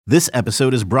This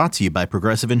episode is brought to you by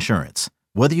Progressive Insurance.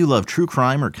 Whether you love true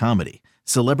crime or comedy,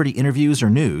 celebrity interviews or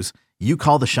news, you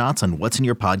call the shots on what's in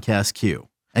your podcast queue.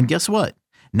 And guess what?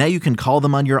 Now you can call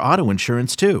them on your auto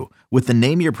insurance too with the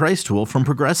Name Your Price tool from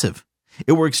Progressive.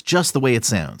 It works just the way it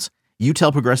sounds. You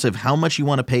tell Progressive how much you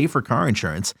want to pay for car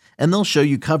insurance, and they'll show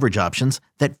you coverage options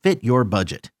that fit your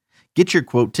budget. Get your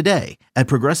quote today at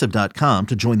Progressive.com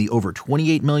to join the over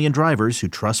 28 million drivers who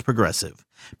trust Progressive.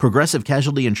 Progressive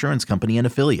Casualty Insurance Company and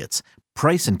Affiliates.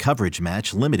 Price and coverage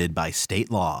match limited by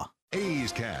state law.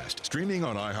 A's Cast, streaming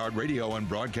on iHeartRadio and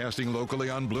broadcasting locally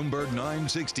on Bloomberg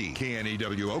 960,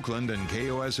 KNEW Oakland, and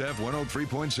KOSF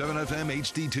 103.7 FM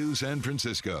HD2 San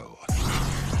Francisco.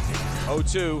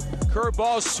 0-2,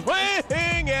 curveball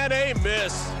swing and a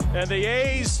miss. And the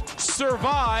A's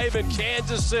survive in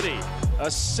Kansas City. A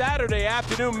Saturday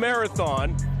afternoon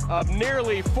marathon of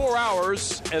nearly 4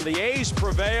 hours, and the A's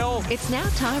prevail. It's now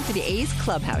time for the A's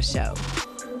Clubhouse Show.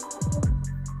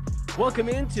 Welcome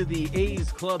into the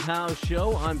A's Clubhouse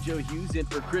Show. I'm Joe Hughes in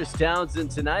for Chris Townsend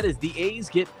tonight as the A's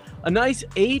get a nice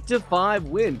 8-5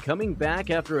 win, coming back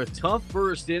after a tough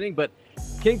first inning. But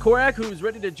Ken Korach, who's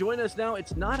ready to join us now,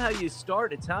 it's not how you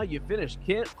start, it's how you finish.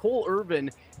 Cole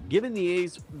Irvin giving the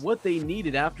A's what they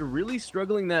needed after really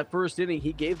struggling that first inning.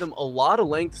 He gave them a lot of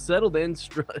length, settled in,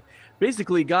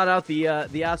 basically got out the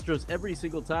Astros every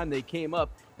single time they came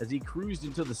up as he cruised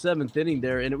into the seventh inning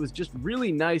there. And it was just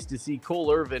really nice to see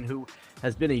Cole Irvin, who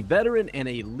has been a veteran and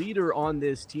a leader on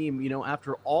this team, you know,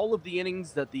 after all of the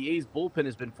innings that the A's bullpen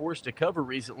has been forced to cover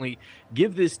recently,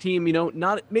 give this team, you know,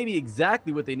 not maybe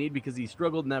exactly what they need because he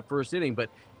struggled in that first inning, but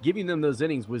giving them those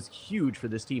innings was huge for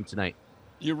this team tonight.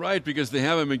 You're right, because they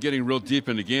haven't been getting real deep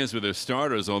into games with their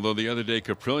starters, although the other day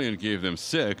Caprillion gave them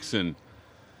 6. And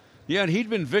yeah, he'd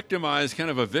been victimized,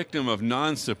 kind of a victim of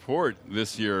non-support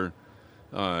this year,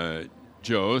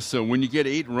 Joe. So when you get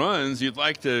 8 runs, you'd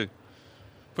like to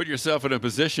put yourself in a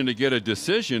position to get a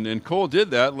decision. And Cole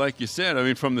did that, like you said. I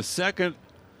mean, from the second,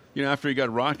 you know, after he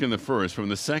got rocked in the first, from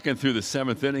the second through the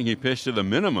 7th inning, he pitched to the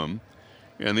minimum.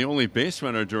 And the only base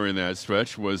runner during that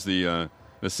stretch was the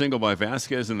single by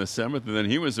Vasquez in the 7th, and then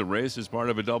he was erased as part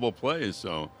of a double play.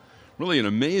 So really an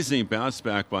amazing bounce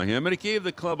back by him. And it gave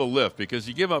the club a lift because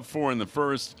you give up 4 in the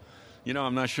first. You know,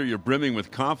 I'm not sure you're brimming with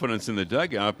confidence in the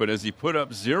dugout, but as he put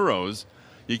up zeros,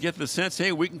 you get the sense,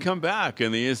 hey, we can come back.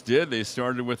 And the A's did. They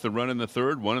started with the run in the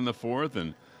 3rd, 1 in the 4th,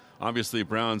 and obviously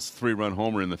Brown's 3-run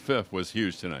homer in the 5th was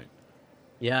huge tonight.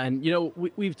 Yeah, and, you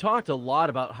know, we've talked a lot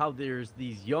about how there's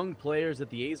these young players that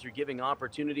the A's are giving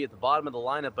opportunity at the bottom of the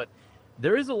lineup, but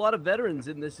there is a lot of veterans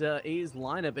in this A's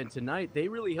lineup, and tonight they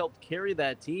really helped carry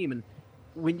that team. And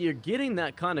when you're getting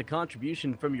that kind of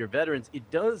contribution from your veterans, it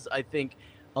does, I think,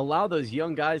 allow those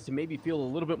young guys to maybe feel a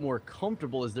little bit more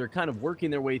comfortable as they're kind of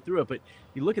working their way through it. But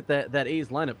you look at that A's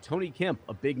lineup, Tony Kemp,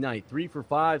 a big night, 3 for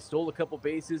 5, stole a couple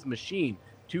bases, Machine,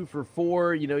 2 for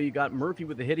 4. You know, you got Murphy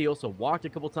with the hit. He also walked a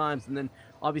couple times. And then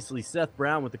obviously Seth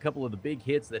Brown with a couple of the big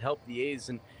hits that helped the A's.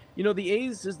 And, you know, the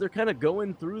A's, as they're kind of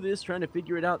going through this, trying to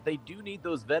figure it out, they do need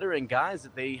those veteran guys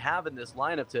that they have in this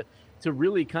lineup to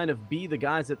really kind of be the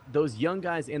guys that those young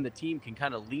guys and the team can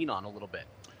kind of lean on a little bit.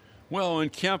 Well,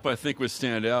 and Kemp, I think, would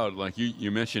stand out. Like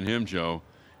you mentioned him, Joe.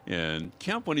 And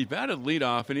Kemp, when he batted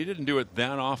leadoff, and he didn't do it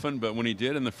that often, but when he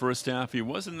did in the first half, he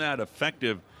wasn't that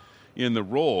effective in the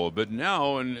role. But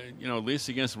now, and you know, at least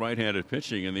against right-handed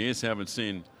pitching, and the A's have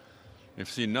seen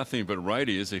nothing but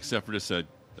righties except for just a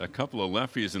couple of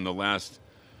lefties in the last,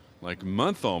 like,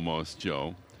 month almost,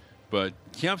 Joe. But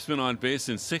Kemp's been on base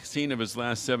in 16 of his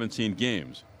last 17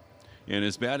 games. And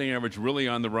his batting average really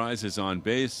on the rise is on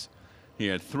base. He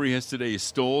had 3 hits today. He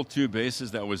stole 2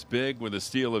 bases. That was big with a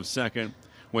steal of second.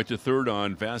 Went to third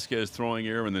on Vasquez throwing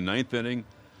error in the 9th inning,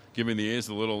 giving the A's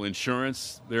a little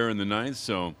insurance there in the 9th.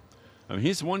 So, I mean,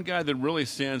 he's one guy that really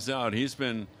stands out. He's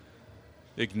been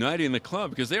igniting the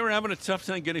club because they were having a tough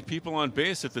time getting people on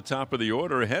base at the top of the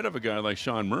order ahead of a guy like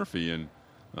Sean Murphy. And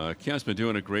Kemp's been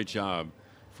doing a great job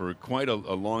for quite a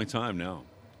long time now.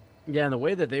 Yeah, and the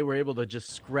way that they were able to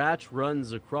just scratch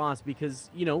runs across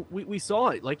because, you know, we saw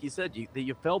it. Like you said,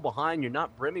 you fell behind. You're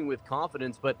not brimming with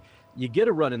confidence, but you get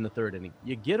a run in the 3rd inning.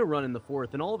 You get a run in the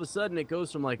 4th. And all of a sudden it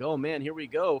goes from like, oh, man, here we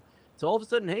go. So all of a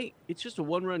sudden, hey, it's just a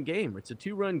 1-run game. It's a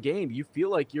 2-run game. You feel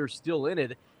like you're still in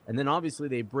it. And then obviously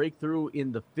they break through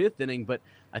in the 5th inning. But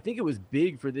I think it was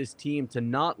big for this team to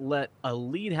not let a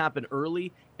lead happen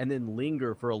early and then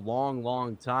linger for a long,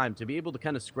 long time, to be able to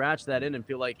kind of scratch that in and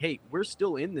feel like, hey, we're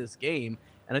still in this game.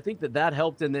 And I think that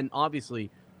helped. And then obviously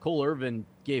Cole Irvin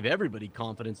gave everybody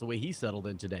confidence the way he settled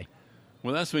in today.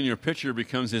 Well, that's when your pitcher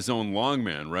becomes his own long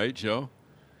man, right, Joe?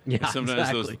 Yeah, And sometimes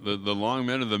exactly. the long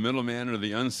men or the middleman are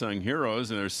the unsung heroes,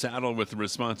 and they're saddled with the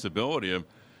responsibility of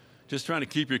just trying to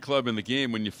keep your club in the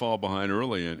game when you fall behind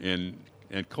early.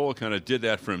 And Cole kind of did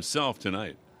that for himself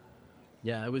tonight.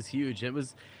 Yeah, it was huge. It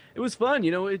was fun.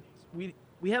 You know,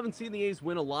 we haven't seen the A's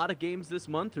win a lot of games this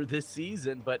month or this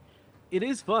season, but it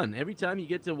is fun. Every time you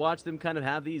get to watch them kind of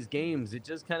have these games, it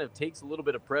just kind of takes a little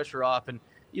bit of pressure off. And,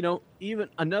 you know, even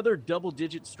another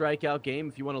double-digit strikeout game,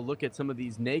 if you want to look at some of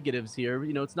these negatives here,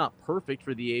 you know, it's not perfect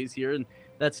for the A's here, and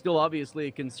that's still obviously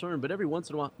a concern. But every once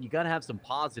in a while, you got to have some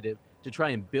positive to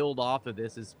try and build off of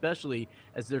this, especially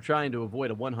as they're trying to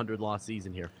avoid a 100-loss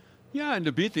season here. Yeah, and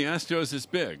to beat the Astros is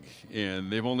big.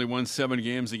 And they've only won 7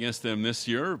 games against them this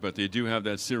year, but they do have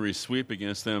that series sweep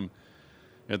against them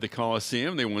at the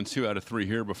Coliseum. They won 2 out of 3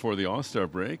 here before the All-Star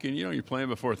break. And, you know, you're playing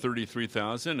before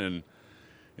 33,000, and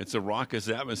it's a raucous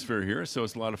atmosphere here, so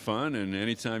it's a lot of fun. And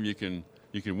anytime you can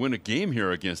win a game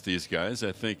here against these guys,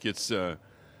 I think it's, you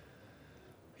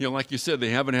know, like you said, they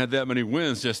haven't had that many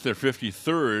wins, just their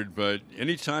 53rd. But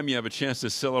anytime you have a chance to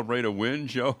celebrate a win,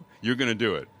 Joe, you're going to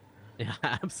do it. Yeah,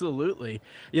 absolutely.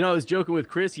 You know, I was joking with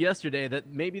Chris yesterday that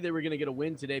maybe they were going to get a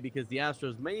win today because the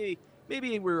Astros maybe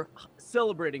were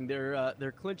celebrating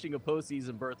their clinching a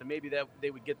postseason berth, and maybe that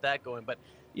they would get that going. But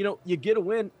you know, you get a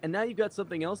win, and now you've got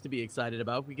something else to be excited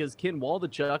about because Ken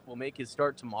Waldichuk will make his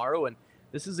start tomorrow, and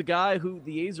this is a guy who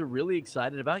the A's are really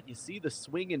excited about. You see the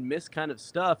swing and miss kind of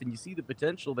stuff, and you see the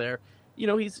potential there. You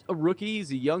know, he's a rookie,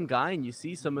 he's a young guy, and you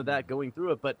see some of that going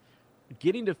through it, but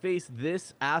getting to face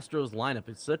this Astros lineup,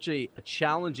 it's such a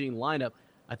challenging lineup.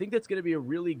 I think that's going to be a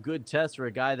really good test for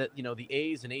a guy that, you know, the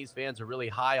A's and A's fans are really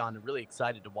high on and really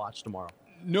excited to watch tomorrow.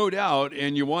 No doubt,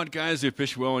 and you want guys who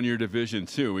pitch well in your division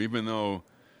too, even though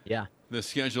the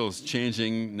schedule is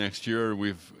changing next year.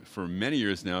 We've, for many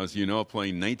years now, as you know,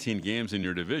 playing 19 games in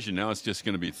your division. Now it's just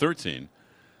going to be 13.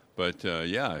 But,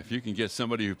 yeah, if you can get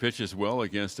somebody who pitches well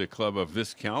against a club of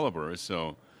this caliber.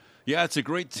 So, yeah, it's a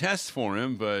great test for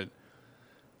him, but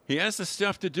he has the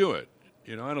stuff to do it.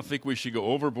 You know, I don't think we should go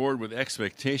overboard with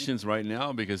expectations right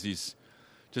now because he's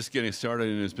just getting started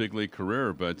in his big league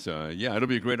career. But, yeah, it'll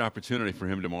be a great opportunity for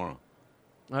him tomorrow.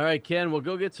 All right, Ken, we'll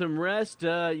go get some rest.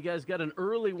 You guys got an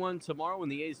early one tomorrow when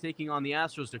the A's taking on the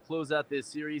Astros to close out this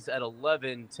series at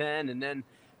 11:10, and then,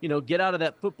 you know, get out of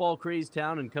that football-crazed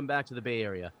town and come back to the Bay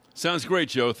Area. Sounds great,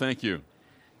 Joe. Thank you.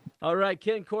 All right,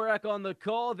 Ken Korak on the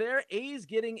call there. A's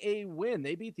getting a win.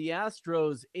 They beat the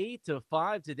Astros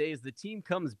 8-5 today as the team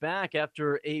comes back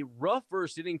after a rough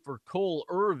first inning for Cole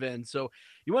Irvin. So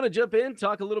you want to jump in,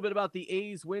 talk a little bit about the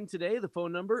A's win today. The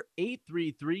phone number,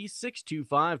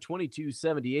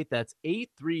 833-625-2278. That's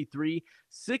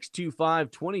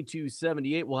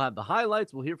 833-625-2278. We'll have the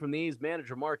highlights. We'll hear from the A's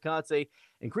manager, Mark Kotsay.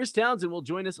 And Chris Townsend will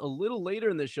join us a little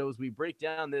later in the show as we break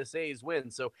down this A's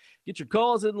win. So get your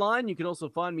calls in line. You can also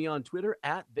find me on Twitter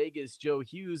at Vegas Joe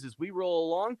Hughes as we roll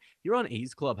along here on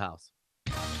A's Clubhouse.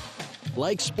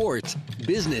 Like sports,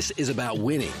 business is about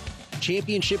winning.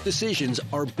 Championship decisions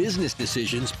are business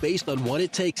decisions based on what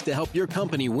it takes to help your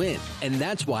company win. And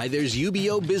that's why there's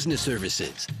UBO Business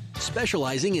Services,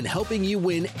 specializing in helping you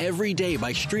win every day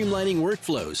by streamlining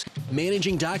workflows,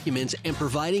 managing documents, and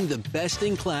providing the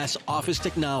best-in-class office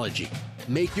technology.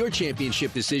 Make your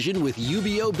championship decision with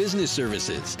UBO Business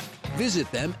Services.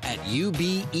 Visit them at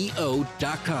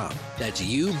ubeo.com. That's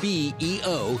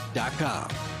ubeo.com.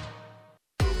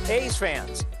 A's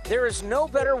fans, there is no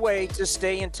better way to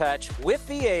stay in touch with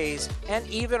the A's and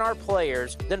even our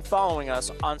players than following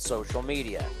us on social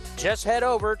media. Just head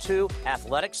over to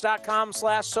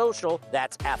athletics.com/social.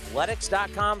 That's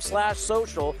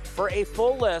athletics.com/social for a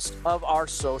full list of our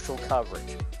social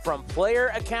coverage, from player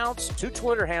accounts to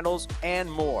Twitter handles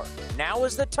and more. Now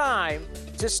is the time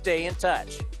to stay in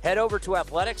touch. Head over to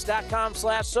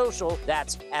athletics.com/social.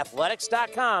 That's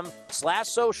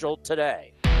athletics.com/social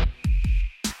today.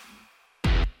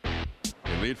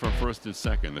 Lead from first and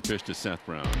second. The pitch to Seth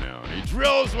Brown now. He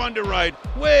drills one to right,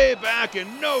 way back,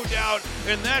 and no doubt.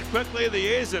 And that quickly, the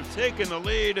A's have taken the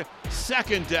lead.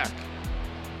 Second deck.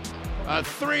 A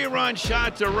 3-run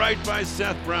shot to right by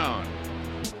Seth Brown.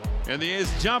 And the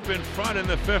A's jump in front in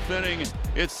the 5th inning.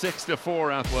 It's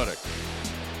 6-4 Athletic.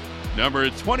 Number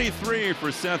 23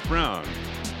 for Seth Brown.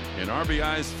 In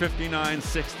RBIs 59,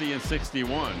 60, and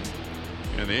 61.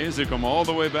 And the A's have come all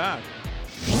the way back.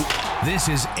 This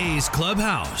is A's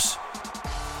Clubhouse.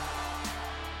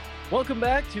 Welcome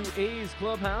back to A's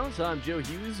Clubhouse. I'm Joe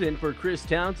Hughes in for Chris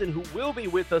Townsend, who will be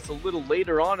with us a little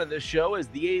later on in the show as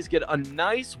the A's get a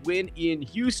nice win in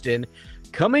Houston,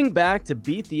 coming back to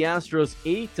beat the Astros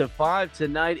 8-5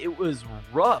 tonight. It was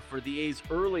rough for the A's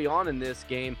early on in this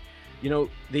game.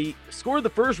 They scored the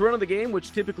first run of the game,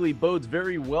 which typically bodes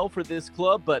very well for this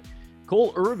club, but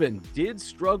Cole Irvin did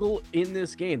struggle in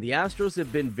this game. The Astros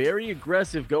have been very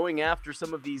aggressive going after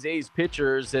some of these A's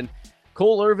pitchers, and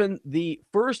Cole Irvin, the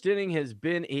first inning has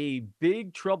been a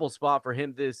big trouble spot for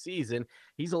him this season.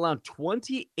 He's allowed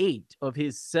 28 of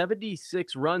his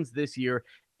 76 runs this year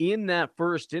in that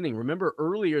first inning. Remember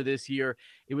earlier this year,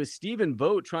 it was Stephen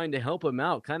Vogt trying to help him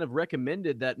out, kind of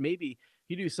recommended that maybe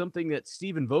he do something that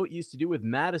Stephen Vogt used to do with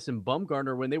Madison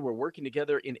Bumgarner when they were working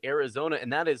together in Arizona,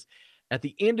 and that is at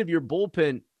the end of your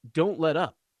bullpen, don't let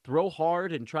up. Throw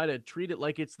hard and try to treat it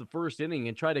like it's the first inning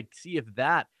and try to see if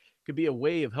that could be a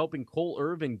way of helping Cole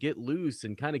Irvin get loose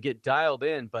and kind of get dialed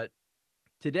in. But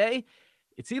today,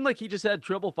 it seemed like he just had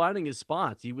trouble finding his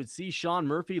spots. You would see Sean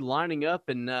Murphy lining up,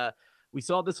 and we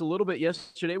saw this a little bit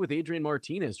yesterday with Adrian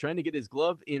Martinez trying to get his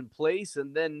glove in place,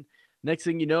 and then next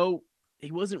thing you know,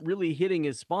 he wasn't really hitting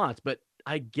his spots. But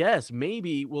I guess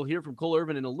maybe we'll hear from Cole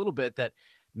Irvin in a little bit that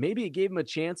maybe it gave him a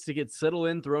chance to get settled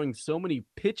in throwing so many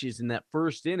pitches in that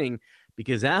first inning,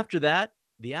 because after that,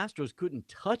 the Astros couldn't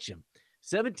touch him.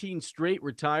 17 straight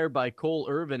retired by Cole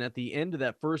Irvin at the end of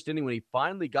that first inning when he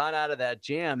finally got out of that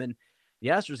jam. And the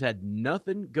Astros had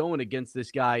nothing going against this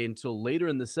guy until later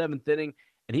in the seventh inning.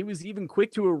 And he was even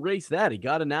quick to erase that. He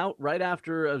got an out right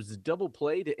after a double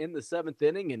play to end the seventh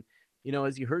inning. And,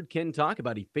 as you heard Ken talk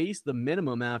about, he faced the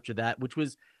minimum after that, which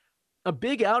was a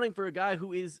big outing for a guy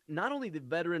who is not only the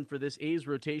veteran for this A's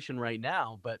rotation right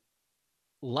now, but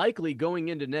likely going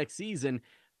into next season.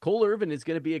 Cole Irvin is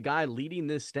going to be a guy leading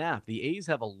this staff. The A's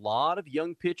have a lot of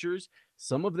young pitchers,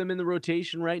 some of them in the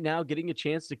rotation right now, getting a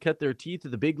chance to cut their teeth at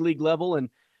the big league level.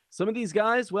 And some of these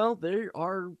guys, well, they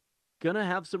are going to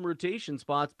have some rotation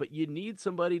spots, but you need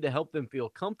somebody to help them feel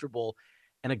comfortable.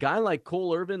 And a guy like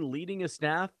Cole Irvin leading a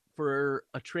staff for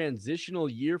a transitional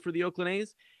year for the Oakland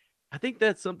A's, I think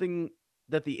that's something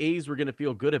that the A's were going to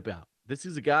feel good about. This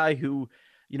is a guy who,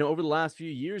 over the last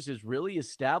few years has really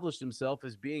established himself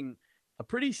as being a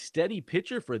pretty steady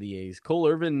pitcher for the A's. Cole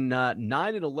Irvin,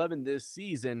 9-11 this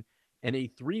season and a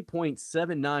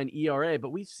 3.79 ERA.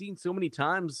 But we've seen so many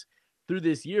times through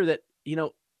this year that,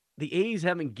 the A's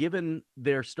haven't given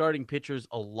their starting pitchers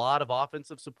a lot of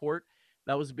offensive support.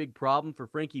 That was a big problem for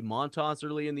Frankie Montas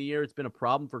early in the year. It's been a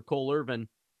problem for Cole Irvin.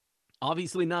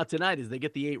 Obviously not tonight as they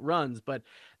get the 8 runs, but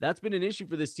that's been an issue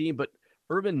for this team. But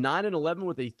Irvin, 9-11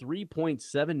 with a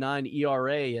 3.79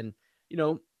 ERA. And,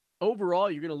 overall,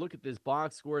 you're going to look at this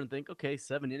box score and think, okay,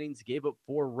 7 innings, gave up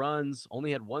 4 runs,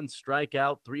 only had 1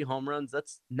 strikeout, 3 home runs.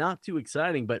 That's not too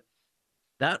exciting, but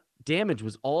that damage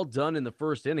was all done in the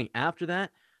first inning. After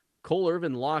that, Cole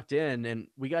Irvin locked in, and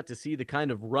we got to see the kind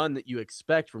of run that you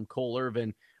expect from Cole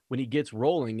Irvin when he gets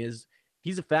rolling.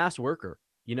 He's a fast worker.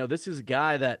 This is a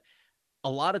guy that a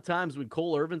lot of times when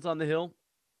Cole Irvin's on the hill,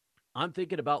 I'm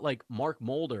thinking about like Mark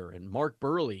Mulder and Mark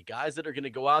Burley, guys that are going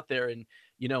to go out there and,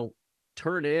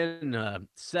 turn in a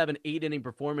 7-8 inning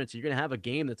performance. You're going to have a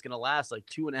game that's going to last like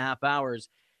 2.5 hours.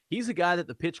 He's a guy that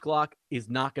the pitch clock is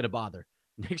not going to bother.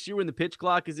 Next year when the pitch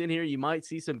clock is in here, you might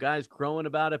see some guys crowing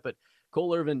about it, but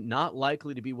Cole Irvin, not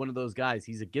likely to be one of those guys.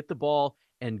 He's a get the ball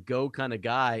and go kind of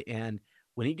guy. And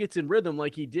when he gets in rhythm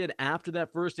like he did after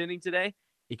that first inning today,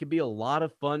 it can be a lot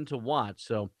of fun to watch.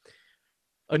 So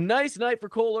a nice night for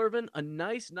Cole Irvin, a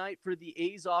nice night for the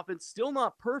A's offense. Still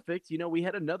not perfect. We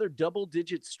had another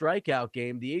double-digit strikeout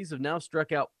game. The A's have now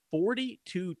struck out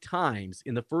 42 times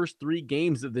in the first 3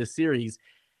 games of this series.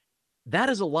 That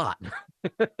is a lot.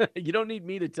 You don't need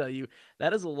me to tell you.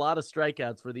 That is a lot of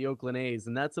strikeouts for the Oakland A's,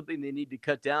 and that's something they need to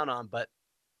cut down on. But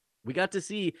we got to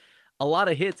see a lot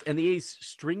of hits, and the A's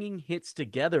stringing hits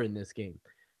together in this game.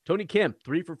 Tony Kemp,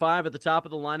 3 for 5 at the top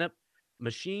of the lineup.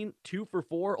 Machine, 2 for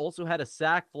 4, also had a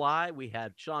sac fly. We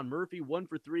had Sean Murphy, 1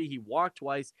 for 3. He walked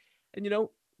twice. And,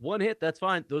 1 hit, that's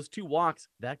fine. Those 2 walks,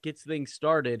 that gets things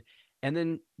started. And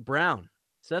then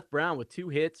Seth Brown with 2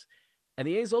 hits. And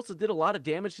the A's also did a lot of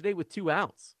damage today with 2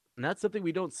 outs. And that's something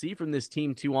we don't see from this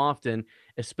team too often,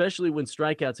 especially when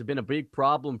strikeouts have been a big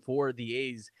problem for the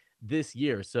A's this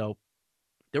year. So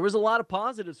there was a lot of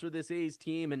positives for this A's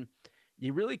team, and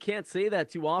you really can't say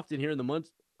that too often here in the month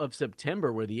of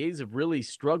September, where the A's have really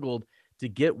struggled to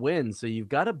get wins. So you've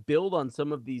got to build on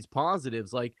some of these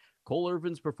positives, like Cole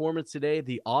Irvin's performance today,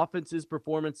 the offense's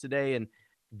performance today, and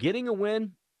getting a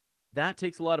win. That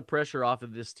takes a lot of pressure off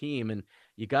of this team. And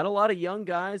you got a lot of young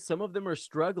guys. Some of them are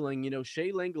struggling.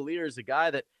 Shea Langeliers is a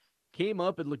guy that came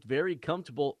up and looked very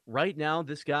comfortable. Right now,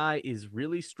 this guy is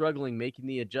really struggling making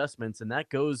the adjustments. And that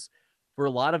goes for a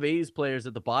lot of A's players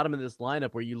at the bottom of this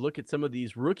lineup, where you look at some of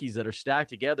these rookies that are stacked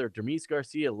together: Dermis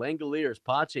Garcia, Langeliers,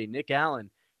 Pache, Nick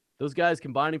Allen. Those guys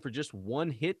combining for just 1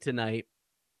 hit tonight.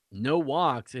 no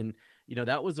walks, and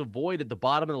that was a void at the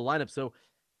bottom of the lineup. So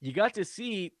you got to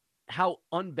see how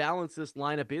unbalanced this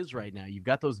lineup is right now. You've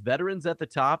got those veterans at the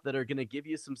top that are going to give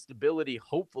you some stability,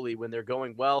 hopefully, when they're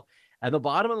going well. At the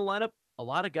bottom of the lineup, a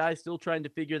lot of guys still trying to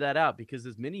figure that out, because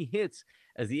as many hits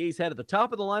as the A's had at the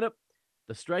top of the lineup,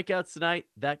 the strikeouts tonight,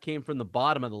 that came from the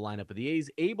bottom of the lineup. But the A's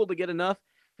able to get enough.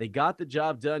 They got the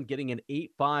job done, getting an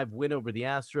 8-5 win over the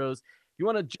Astros. If you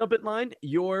want to jump in line,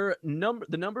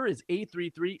 the number is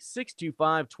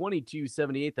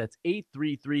 833-625-2278. That's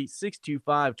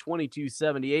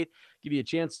 833-625-2278. Give you a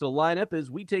chance to line up as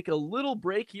we take a little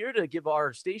break here to give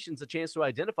our stations a chance to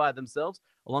identify themselves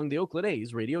along the Oakland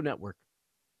A's radio network.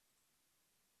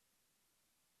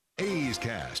 A's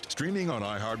Cast, streaming on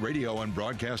iHeartRadio and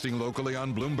broadcasting locally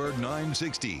on Bloomberg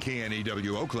 960,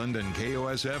 KNEW Oakland, and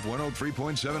KOSF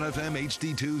 103.7 FM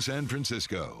HD2 San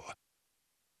Francisco.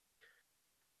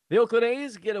 The Oakland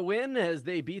A's get a win as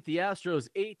they beat the Astros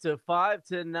 8-5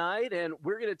 tonight, and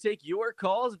we're going to take your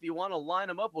calls. If you want to line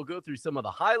them up, we'll go through some of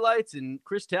the highlights, and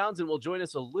Chris Townsend will join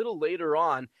us a little later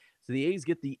on. So the A's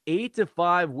get the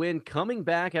 8-5 win, coming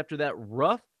back after that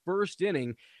rough first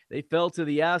inning. They fell to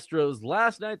the Astros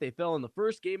last night. They fell in the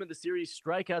first game of the series.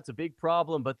 Strikeouts a big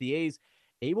problem, but the A's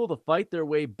able to fight their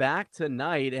way back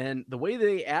tonight. And the way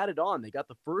they added on, they got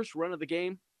the first run of the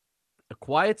game, a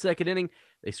quiet second inning.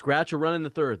 They scratch a run in the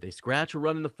third. They scratch a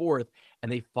run in the fourth,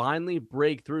 and they finally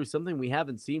break through, something we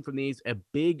haven't seen from the A's, a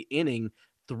big inning.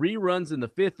 3 runs in the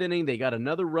 5th inning. They got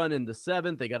another run in the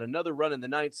 7th. They got another run in the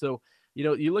 9th. So,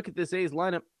 you look at this A's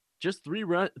lineup, just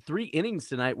 3 innings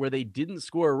tonight where they didn't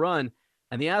score a run.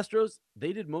 And the Astros,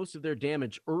 they did most of their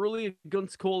damage early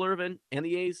against Cole Irvin and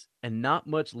the A's, and not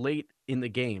much late in the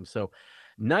game. So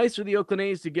nice for the Oakland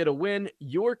A's to get a win.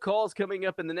 Your call's coming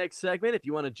up in the next segment. If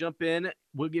you want to jump in,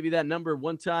 we'll give you that number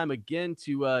one time again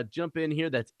to jump in here.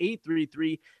 That's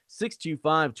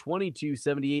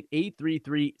 833-625-2278,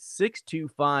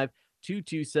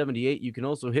 833-625-2278. You can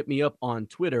also hit me up on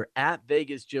Twitter at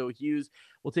Vegas Joe Hughes.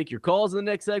 We'll take your calls in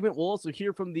the next segment. We'll also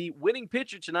hear from the winning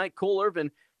pitcher tonight, Cole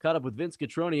Irvin, caught up with Vince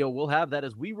Cotroneo. We'll have that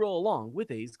as we roll along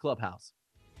with A's Clubhouse.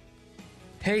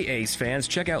 Hey A's fans,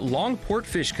 check out Longport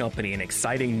Fish Company, an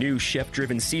exciting new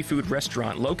chef-driven seafood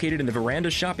restaurant located in the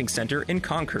Veranda Shopping Center in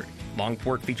Concord.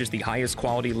 Longport features the highest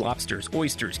quality lobsters,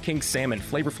 oysters, king salmon,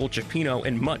 flavorful cioppino,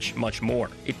 and much, much more.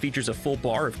 It features a full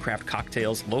bar of craft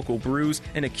cocktails, local brews,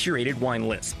 and a curated wine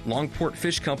list. Longport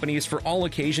Fish Company is for all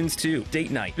occasions too.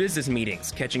 Date night, business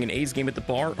meetings, catching an A's game at the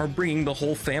bar, or bringing the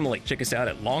whole family. Check us out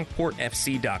at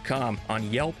longportfc.com,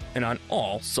 on Yelp, and on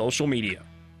all social media.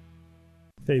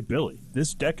 Hey Billy,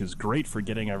 this deck is great for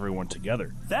getting everyone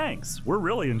together. Thanks. We're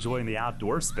really enjoying the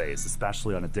outdoor space,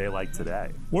 especially on a day like today.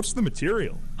 What's the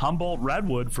material? Humboldt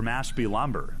Redwood from Ashby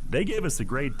Lumber. They gave us a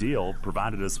great deal,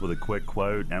 provided us with a quick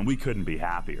quote, and we couldn't be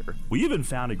happier. We even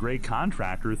found a great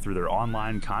contractor through their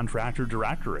online contractor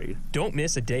directory. Don't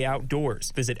miss a day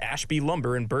outdoors. Visit Ashby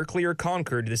Lumber in Berkeley or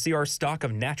Concord to see our stock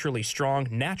of naturally strong,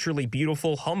 naturally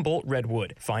beautiful Humboldt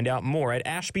Redwood. Find out more at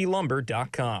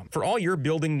ashbylumber.com for all your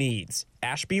building needs.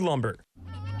 Ashby Lumber.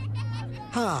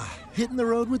 Hitting the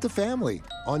road with the family.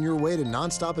 On your way to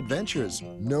nonstop adventures.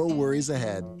 No worries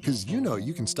ahead, because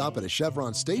you can stop at a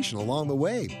Chevron station along the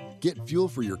way. Get fuel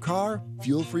for your car,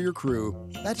 fuel for your crew.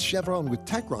 That's Chevron with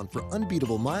Techron for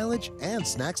unbeatable mileage and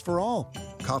snacks for all.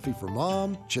 Coffee for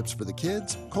mom, chips for the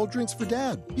kids, cold drinks for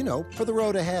dad. For the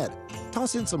road ahead.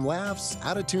 Toss in some laughs,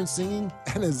 out-of-tune singing,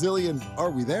 and a zillion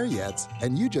 "Are we there yet?"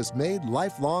 And you just made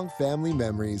lifelong family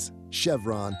memories.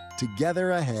 Chevron,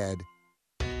 together ahead.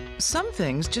 Some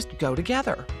things just go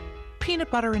together. Peanut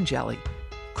butter and jelly,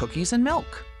 cookies and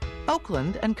milk,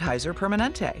 Oakland and Kaiser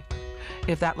Permanente.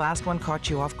 If that last one caught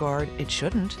you off guard, it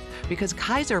shouldn't, because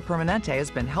Kaiser Permanente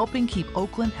has been helping keep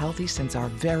Oakland healthy since our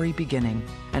very beginning.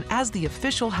 And as the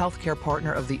official healthcare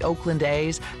partner of the Oakland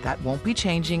A's, that won't be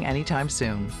changing anytime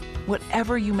soon.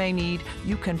 Whatever you may need,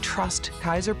 you can trust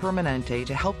Kaiser Permanente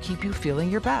to help keep you feeling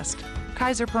your best.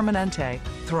 Kaiser Permanente.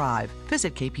 Thrive.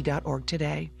 Visit kp.org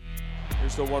today.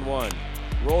 Here's the 1-1.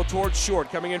 Roll towards short.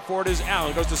 Coming in for it is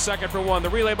Allen. Goes to second for one. The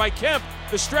relay by Kemp.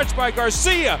 The stretch by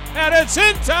Garcia. And it's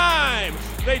in time!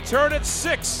 They turn it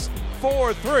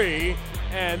 6-4-3.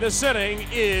 And this inning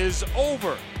is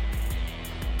over.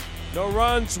 No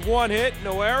runs, 1 hit,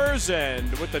 no errors.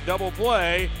 And with the double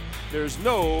play, there's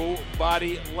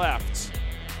nobody left.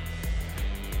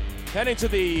 Heading to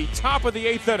the top of the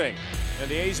 8th inning. And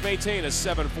the A's maintain a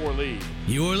 7-4 lead.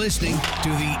 You're listening to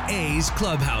the A's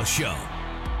Clubhouse Show.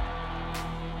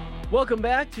 Welcome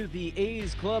back to the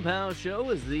A's Clubhouse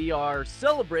Show as they are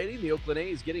celebrating the Oakland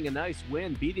A's getting a nice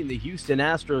win, beating the Houston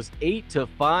Astros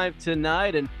 8-5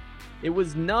 tonight. And It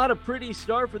was not a pretty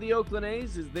start for the Oakland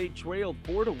A's as they trailed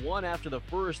 4-1 after the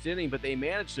first inning, but they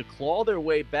managed to claw their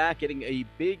way back, getting a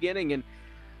big inning. And,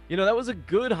 that was a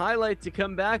good highlight to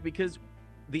come back because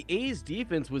the A's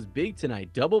defense was big tonight.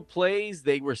 Double plays,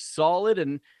 they were solid,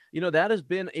 and, that has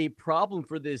been a problem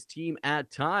for this team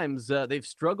at times. They've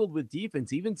struggled with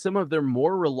defense. Even some of their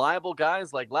more reliable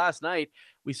guys, like last night,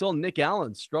 we saw Nick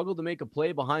Allen struggle to make a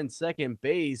play behind second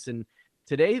base, and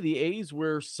today, the A's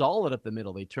were solid up the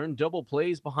middle. They turned double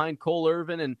plays behind Cole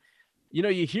Irvin. And,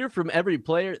 you hear from every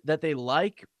player that they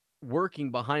like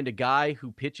working behind a guy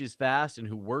who pitches fast and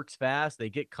who works fast. They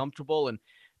get comfortable. And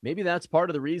maybe that's part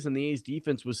of the reason the A's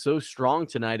defense was so strong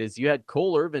tonight is you had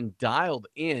Cole Irvin dialed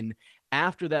in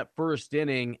after that first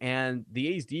inning, and the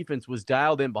A's defense was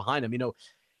dialed in behind him.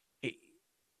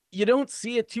 You don't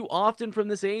see it too often from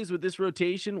this A's with this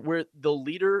rotation where the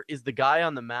leader is the guy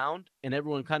on the mound and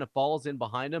everyone kind of falls in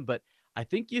behind him. But I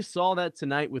think you saw that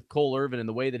tonight with Cole Irvin and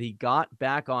the way that he got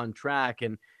back on track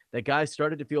and that guys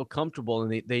started to feel comfortable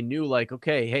and they knew like,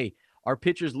 okay, hey, our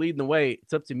pitcher's leading the way.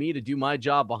 It's up to me to do my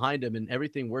job behind him, and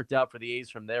everything worked out for the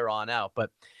A's from there on out.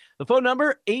 But the phone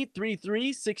number,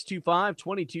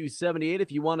 833-625-2278.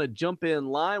 If you want to jump in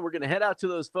line, we're going to head out to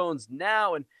those phones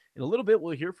now, and in a little bit,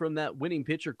 we'll hear from that winning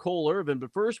pitcher, Cole Irvin.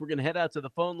 But first, we're going to head out to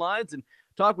the phone lines and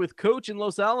talk with Coach in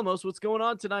Los Alamos. What's going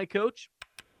on tonight, Coach?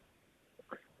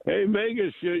 Hey,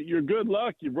 Vegas, you're good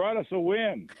luck. You brought us a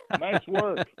win. Nice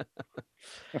work.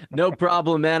 No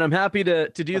problem, man. I'm happy to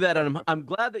do that. And I'm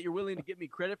glad that you're willing to give me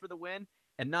credit for the win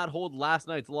and not hold last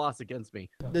night's loss against me.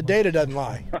 The data doesn't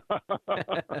lie.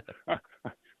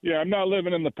 Yeah, I'm not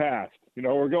living in the past.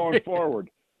 We're going forward.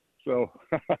 So,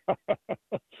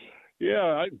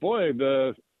 yeah,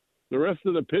 the rest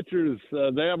of the pitchers,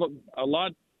 they have a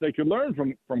lot they could learn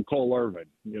from Cole Irvin.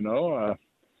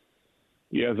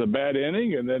 He has a bad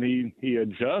inning, and then he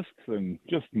adjusts and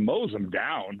just mows them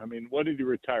down. I mean, what did he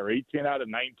retire, 18 out of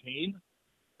 19?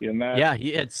 Yeah,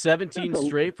 he had 17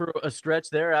 straight for a stretch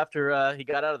there after he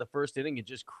got out of the first inning and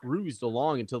just cruised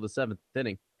along until the seventh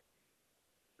inning.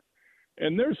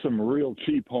 And there's some real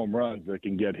cheap home runs that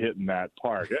can get hit in that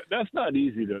park. That's not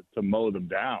easy to mow them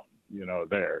down,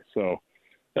 there. So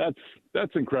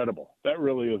that's incredible. That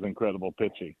really is incredible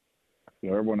pitching.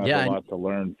 Everyone has a lot to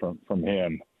learn from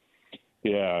him.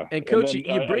 Yeah. And Coach, you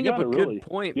bring up a good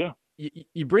point. Yeah.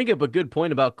 You bring up a good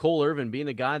point about Cole Irvin being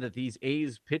a guy that these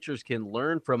A's pitchers can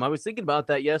learn from. I was thinking about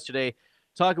that yesterday,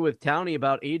 talking with Townie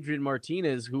about Adrian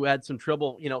Martinez, who had some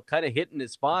trouble, kind of hitting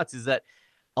his spots, is that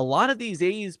a lot of these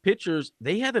A's pitchers,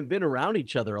 they haven't been around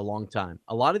each other a long time.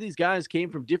 A lot of these guys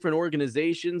came from different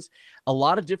organizations, a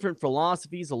lot of different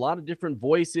philosophies, a lot of different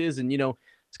voices. And,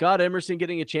 Scott Emerson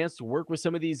getting a chance to work with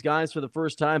some of these guys for the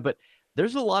first time, but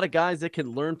there's a lot of guys that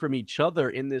can learn from each other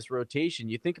in this rotation.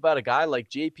 You think about a guy like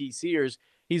J.P. Sears.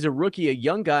 He's a rookie, a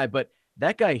young guy, but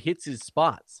that guy hits his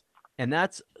spots. And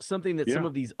that's something that some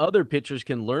of these other pitchers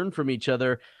can learn from each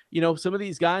other. Some of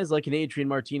these guys like an Adrian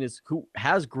Martinez who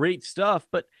has great stuff,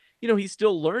 but, he's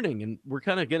still learning. And we're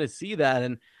kind of going to see that.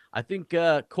 And I think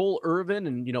Cole Irvin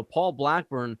and, Paul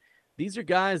Blackburn, these are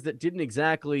guys that didn't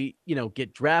exactly,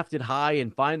 get drafted high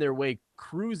and find their way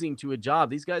cruising to a job.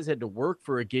 These guys had to work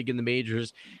for a gig in the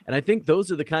majors. And I think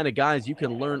those are the kind of guys you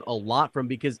can learn a lot from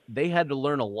because they had to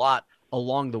learn a lot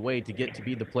along the way to get to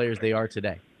be the players they are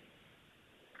today.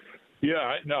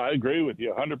 Yeah, I agree with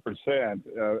you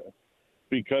 100%.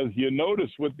 Because you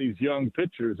notice with these young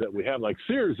pitchers that we have, like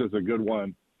Sears is a good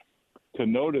one to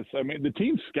notice. I mean, the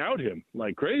team scout him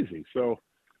like crazy. So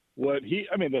they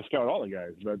scout all the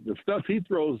guys, but the stuff he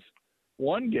throws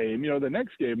one game, the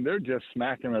next game, they're just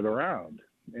smacking it around.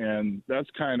 And that's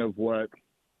kind of what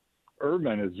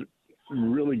Irvin is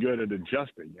really good at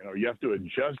adjusting. You have to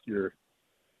adjust your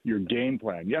game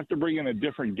plan. You have to bring in a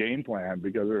different game plan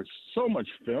because there's so much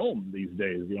film these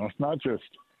days. It's not just,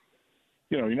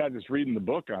 you're not just reading the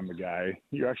book on the guy.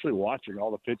 You're actually watching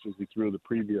all the pitches he threw the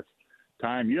previous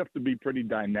time. You have to be pretty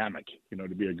dynamic,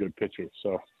 to be a good pitcher.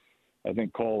 So I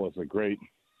think Cole is a great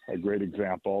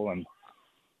example. And,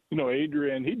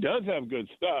 Adrian, he does have good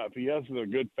stuff. He has a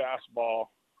good fastball.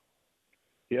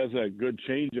 He has a good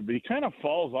changeup, but he kind of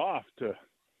falls off to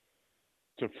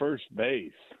first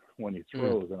base when he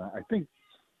throws. And I think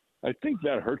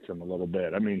that hurts him a little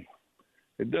bit. I mean,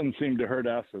 it doesn't seem to hurt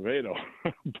Acevedo,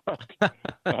 but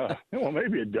well,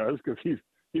 maybe it does because he's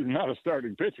not a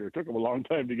starting pitcher. It took him a long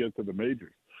time to get to the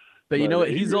majors. But you know what?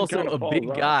 He's also a big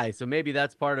guy, so maybe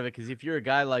that's part of it. Because if you're a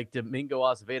guy like Domingo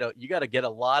Acevedo, you got to get a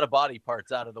lot of body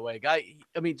parts out of the way.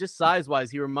 Just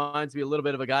size-wise, he reminds me a little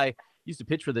bit of a guy used to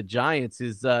pitch for the Giants.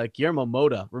 Is Guillermo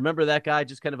Mota? Remember that guy?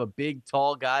 Just kind of a big,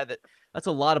 tall guy that that's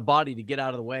a lot of body to get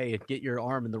out of the way and get your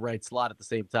arm in the right slot at the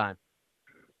same time.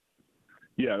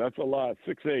 Yeah, that's a lot.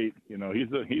 6'8",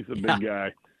 he's a big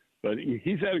guy, but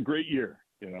he's had a great year.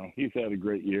 He's had a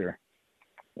great year.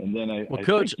 And then I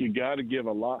Coach, think you got to give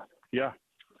a lot. Yeah.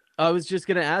 I was just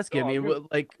going to ask you,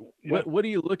 what are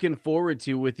you looking forward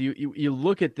to with you? You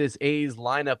look at this A's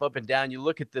lineup up and down. You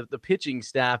look at the pitching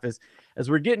staff as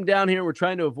we're getting down here. We're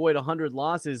trying to avoid 100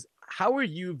 losses. How are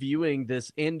you viewing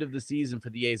this end of the season for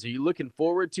the A's? Are you looking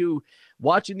forward to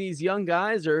watching these young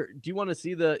guys, or do you want to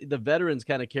see the veterans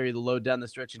kind of carry the load down the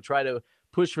stretch and try to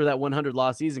push for that 100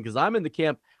 loss season? Because I'm in the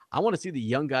camp. I want to see the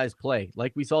young guys play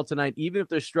like we saw tonight. Even if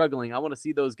they're struggling, I want to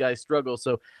see those guys struggle.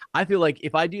 So I feel like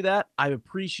if I do that, I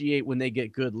appreciate when they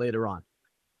get good later on.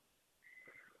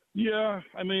 Yeah,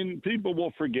 I mean, people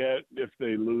will forget if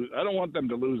they lose. I don't want them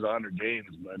to lose 100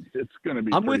 games, but it's going to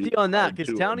be. I'm with you on that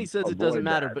because Townie says it doesn't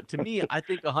matter, that. But to me, I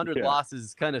think 100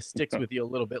 losses kind of sticks with you a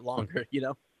little bit longer.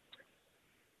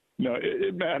 No,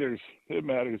 it matters. It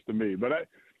matters to me, but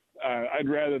I'd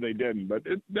rather they didn't. But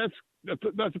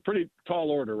that's a pretty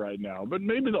tall order right now. But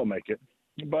maybe they'll make it.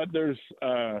 But there's,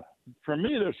 for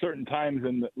me, there's certain times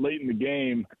late in the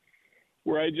game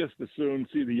where I just as soon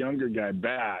see the younger guy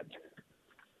bat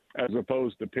as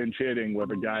opposed to pinch hitting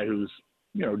with a guy who's,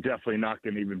 definitely not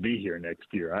going to even be here next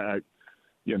year.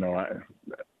 You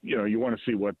want to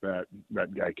see what that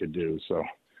guy could do. So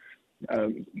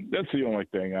that's the only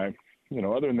thing.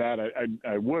 Other than that,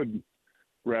 I would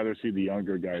rather see the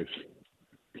younger guys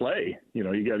play. You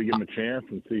got to give them a chance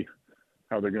and see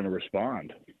how they're going to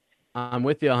respond. I'm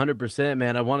with you 100%,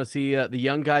 man. I want to see the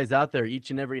young guys out there each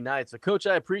and every night. So, Coach,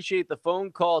 I appreciate the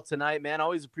phone call tonight, man.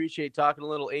 Always appreciate talking a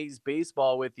little A's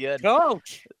baseball with you.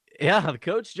 Coach! Yeah, the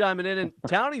coach chiming in, and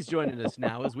Townie's joining us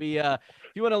now. As we, if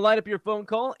you want to light up your phone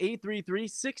call,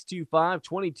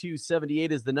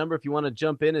 833-625-2278 is the number. If you want to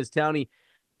jump in as Townie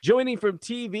joining from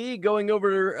TV, going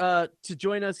over to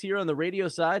join us here on the radio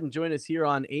side and join us here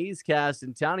on A's Cast.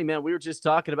 And Townie, man, we were just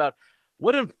talking about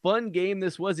what a fun game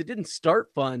this was. It didn't start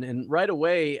fun, and right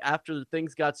away after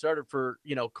things got started for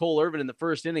Cole Irvin in the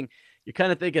first inning, you're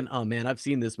kind of thinking, oh man, I've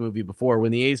seen this movie before.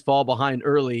 When the A's fall behind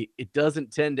early, it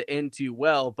doesn't tend to end too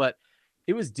well, but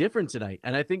it was different tonight.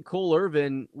 And I think Cole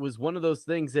Irvin was one of those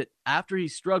things that after he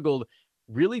struggled,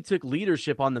 really took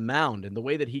leadership on the mound, and the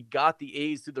way that he got the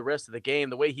A's through the rest of the game,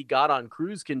 the way he got on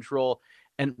cruise control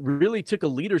and really took a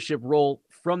leadership role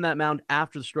from that mound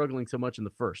after struggling so much in the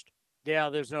first.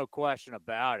 Yeah, there's no question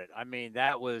about it.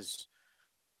 It was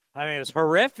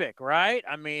horrific, right?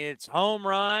 It's home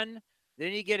run.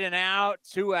 Then you get an out,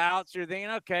 2 outs. You're thinking,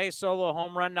 okay, solo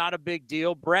home run, not a big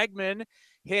deal. Bregman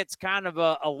hits kind of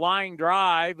a line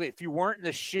drive. If you weren't in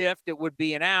the shift, it would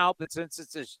be an out. But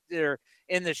since they're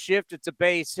in the shift, it's a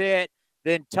base hit.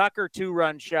 Then Tucker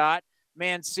 2-run shot.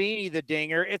 Mancini the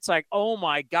dinger. It's like, oh,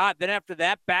 my God. Then after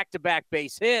that, back-to-back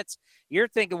base hits. You're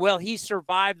thinking, well, he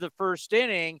survived the first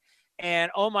inning.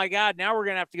 And, oh, my God, now we're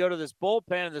going to have to go to this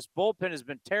bullpen, and this bullpen has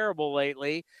been terrible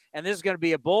lately, and this is going to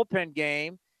be a bullpen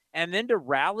game. And then to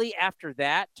rally after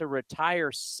that, to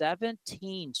retire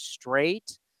 17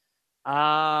 straight,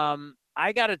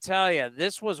 I got to tell you,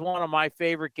 this was one of my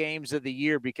favorite games of the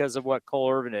year because of what Cole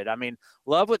Irvin did.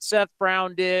 Love what Seth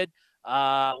Brown did.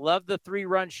 Love the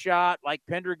 3-run shot, like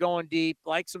Pender going deep,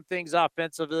 like some things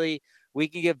offensively. We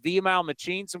can give Vimal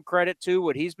Machin some credit, too,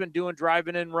 what he's been doing,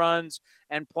 driving in runs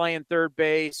and playing third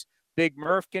base. Big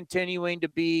Murph continuing to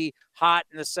be hot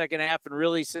in the second half and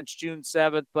really since June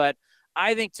 7th. But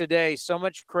I think today, so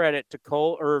much credit to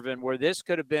Cole Irvin, where this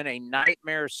could have been a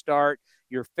nightmare start.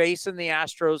 You're facing the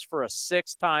Astros for a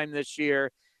 6th time this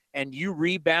year, and you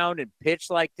rebound and pitch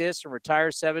like this and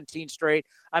retire 17 straight.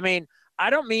 I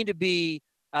don't mean to be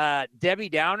Debbie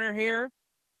Downer here,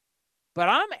 but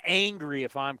I'm angry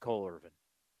if I'm Cole Irvin.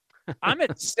 I'm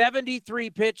at 73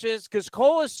 pitches because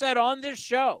Cole has said on this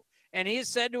show, and he has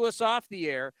said to us off the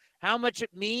air, how much it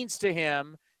means to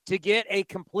him to get a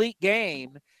complete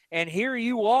game. And here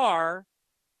you are,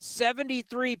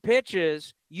 73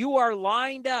 pitches. You are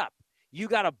lined up. You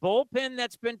got a bullpen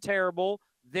that's been terrible.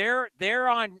 They're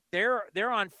on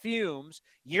fumes.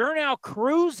 You're now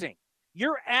cruising.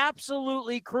 You're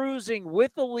absolutely cruising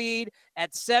with the lead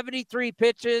at 73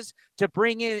 pitches to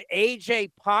bring in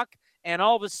AJ Puk, and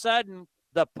all of a sudden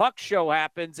the Puk show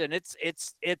happens, and it's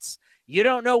you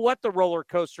don't know what the roller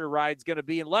coaster ride's going to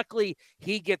be. And luckily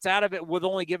he gets out of it with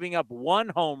only giving up 1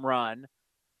 home run.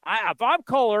 If I'm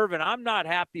Cole Irvin, I'm not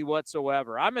happy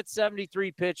whatsoever. I'm at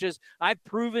 73 pitches. I've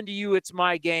proven to you it's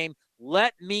my game.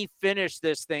 Let me finish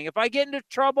this thing. If I get into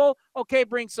trouble, okay,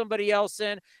 bring somebody else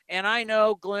in. And I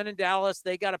know Glenn and Dallas,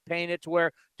 they got to paint it to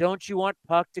where, don't you want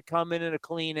Puk to come in a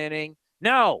clean inning?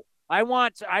 No, I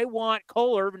want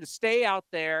Cole Irvin to stay out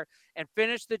there and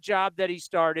finish the job that he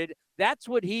started. That's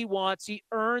what he wants. He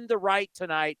earned the right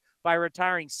tonight by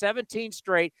retiring 17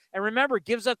 straight. And remember,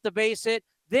 gives up the base hit,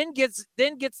 then gets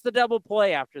the double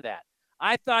play after that.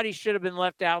 I thought he should have been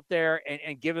left out there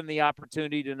and given the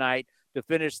opportunity tonight to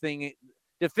finish this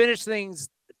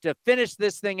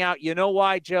thing out. You know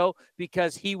why, Joe?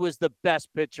 Because he was the best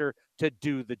pitcher to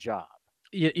do the job.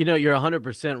 You know, you're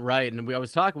 100% right. And I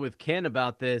was talking with Ken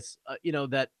about this,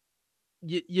 that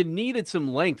you needed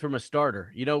some length from a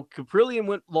starter. Caprillion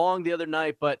went long the other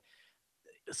night, but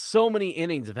so many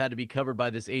innings have had to be covered by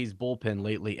this A's bullpen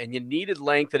lately, and you needed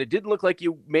length, and it didn't look like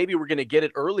you maybe were going to get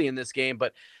it early in this game,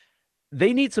 but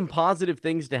they need some positive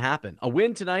things to happen. A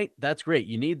win tonight, that's great.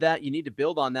 You need that. You need to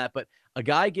build on that, but a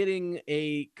guy getting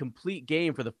a complete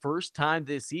game for the first time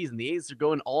this season, the A's are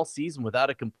going all season without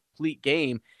a complete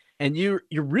game, and you're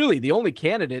really the only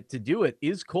candidate to do it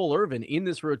is Cole Irvin in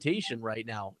this rotation right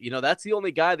now. That's the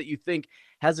only guy that you think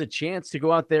has a chance to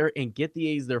go out there and get the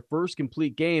A's their first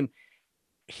complete game.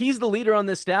 He's the leader on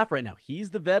this staff right now. He's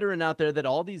the veteran out there that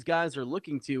all these guys are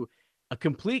looking to. A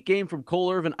complete game from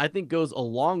Cole Irvin, I think, goes a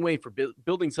long way for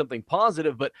building something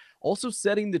positive, but also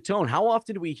setting the tone. How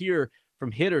often do we hear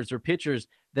from hitters or pitchers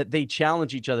that they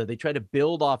challenge each other? They try to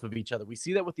build off of each other. We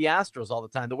see that with the Astros all the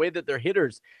time, the way that their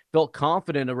hitters felt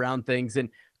confident around things. And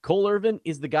Cole Irvin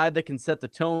is the guy that can set the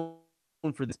tone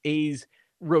for this A's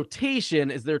rotation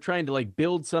as they're trying to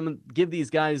build give these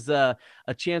guys a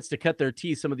chance to cut their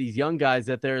teeth. Some of these young guys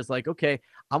that there is okay,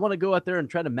 I want to go out there and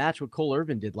try to match what Cole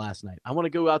Irvin did last night. I want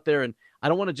to go out there and I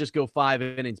don't want to just go 5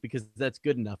 innings because that's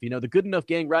good enough. The good enough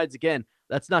gang rides again.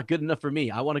 That's not good enough for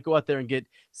me. I want to go out there and get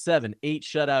 7, 8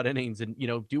 shutout innings and,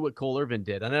 do what Cole Irvin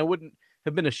did. And I wouldn't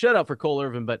have been a shutout for Cole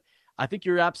Irvin, but I think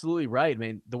you're absolutely right,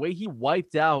 man. The way he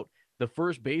wiped out the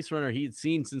first base runner he had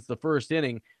seen since the first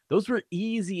inning, those were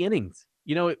easy innings.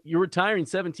 You're retiring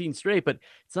 17 straight, but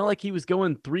it's not like he was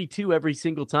going 3-2 every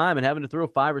single time and having to throw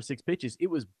 5 or 6 pitches. It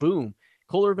was boom.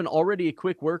 Cole Irvin already a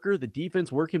quick worker, the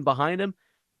defense working behind him.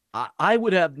 I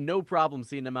would have no problem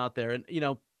seeing him out there. And,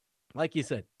 like you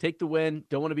said, take the win.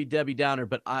 Don't want to be Debbie Downer,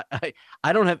 but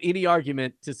I don't have any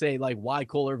argument to say why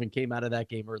Cole Irvin came out of that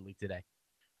game early today.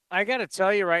 I got to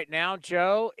tell you right now,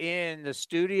 Joe, in the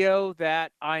studio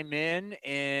that I'm in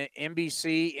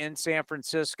NBC in San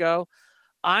Francisco,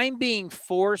 I'm being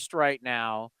forced right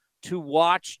now to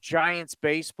watch Giants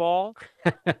baseball,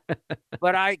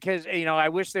 but I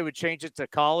wish they would change it to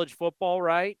college football,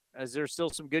 right? As there's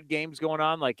still some good games going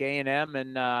on, like A&M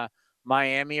and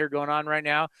Miami are going on right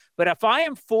now. But if I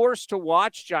am forced to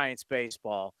watch Giants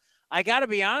baseball, I got to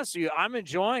be honest with you, I'm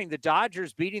enjoying the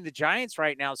Dodgers beating the Giants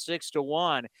right now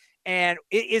 6-1. And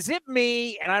is it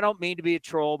me? And I don't mean to be a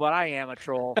troll, but I am a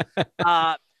troll.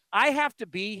 I have to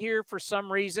be here for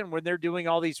some reason when they're doing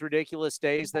all these ridiculous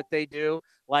days that they do,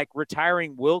 like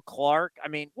retiring Will Clark. I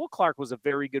mean, Will Clark was a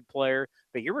very good player,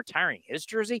 but you're retiring his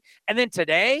jersey. And then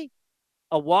today,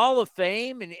 a wall of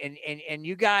fame, and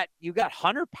you got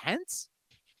Hunter Pence.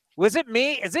 Was it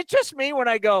me? Is it just me when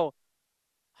I go,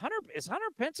 Hunter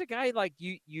Pence a guy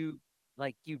you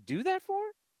do that for?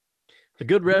 The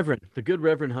good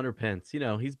Reverend Hunter Pence,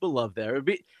 he's beloved there.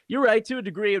 You're right, to a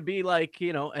degree, it'd be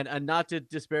and not to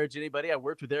disparage anybody. I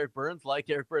worked with Eric Burns, liked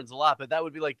Eric Burns a lot, but that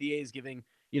would be like the A's giving,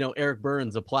 Eric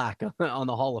Burns a plaque on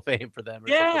the Hall of Fame for them.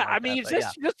 Yeah, I mean,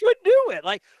 just wouldn't do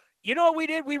it. You know what we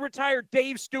did? We retired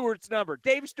Dave Stewart's number.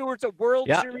 Dave Stewart's a World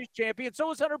Series champion. So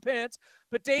is Hunter Pence.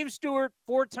 But Dave Stewart,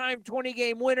 4-time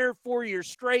 20-game winner, 4 years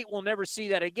straight. We'll never see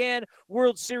that again.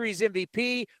 World Series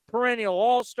MVP, perennial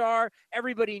all-star.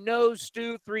 Everybody knows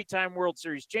Stu, 3-time World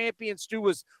Series champion. Stu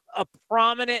was a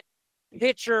prominent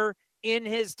pitcher in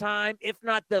his time, if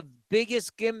not the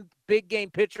biggest big game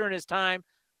pitcher in his time.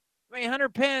 I mean, Hunter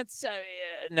Pence,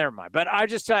 never mind. But I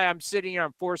just tell you, I'm sitting here.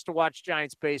 I'm forced to watch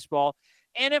Giants baseball.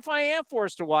 And if I am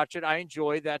forced to watch it, I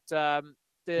enjoy that the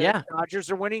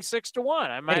Dodgers are winning 6-1.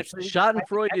 I'm actually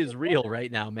Schadenfreude is real right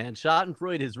now, man.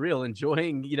 Schadenfreude is real.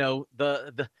 Enjoying,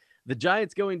 the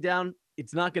Giants going down.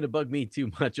 It's not going to bug me too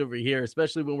much over here,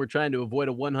 especially when we're trying to avoid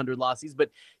a 100 loss season. But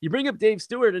you bring up Dave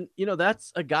Stewart, and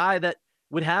that's a guy that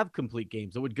would have complete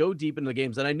games, that would go deep into the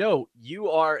games. And I know you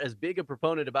are as big a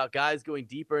proponent about guys going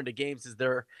deeper into games as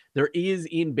there is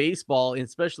in baseball, and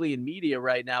especially in media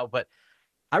right now. But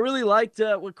I really liked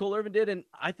what Cole Irvin did, and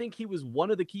I think he was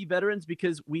one of the key veterans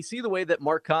because we see the way that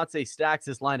Mark Kotsay stacks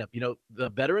this lineup. The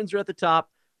veterans are at the top,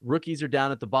 rookies are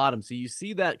down at the bottom. So you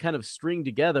see that kind of string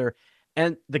together,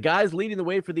 and the guys leading the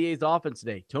way for the A's offense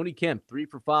today, Tony Kemp, 3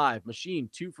 for 5, Machine,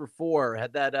 2 for 4,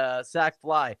 had that sac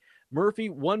fly. Murphy,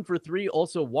 1 for 3,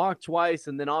 also walked twice,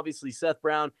 and then obviously Seth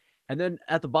Brown. And then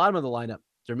at the bottom of the lineup,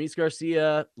 Dermis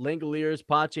Garcia, Langoliers,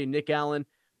 Pache, Nick Allen,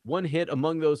 1 hit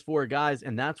among those 4 guys,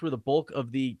 and that's where the bulk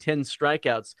of the 10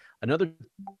 strikeouts, another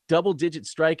double-digit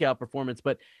strikeout performance.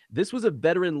 But this was a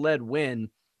veteran-led win,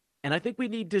 and I think we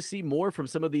need to see more from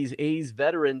some of these A's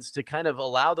veterans to kind of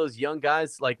allow those young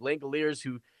guys like Langoliers,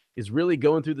 who is really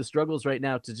going through the struggles right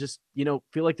now, to just,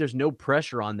 feel like there's no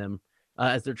pressure on them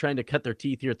as they're trying to cut their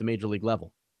teeth here at the major league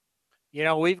level.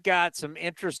 We've got some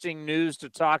interesting news to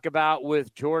talk about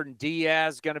with Jordan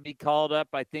Diaz going to be called up.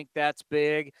 I think that's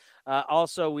big.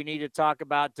 Also, we need to talk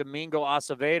about Domingo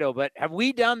Acevedo. But have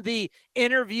we done the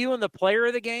interview and the player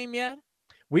of the game yet?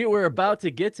 We were about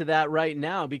to get to that right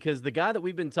now, because the guy that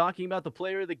we've been talking about, the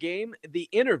player of the game, the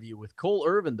interview with Cole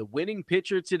Irvin, the winning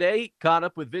pitcher today, caught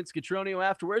up with Vince Cotroneo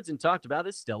afterwards and talked about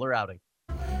his stellar outing.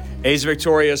 A's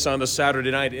victorious on the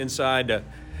Saturday night inside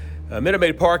Minute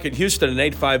Maid Park in Houston, an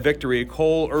 8-5 victory.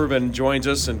 Cole Irvin joins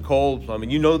us. And Cole,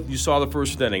 you saw the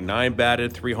first inning, 9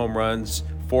 batted, 3 home runs,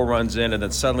 4 runs in, and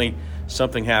then suddenly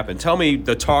something happened. Tell me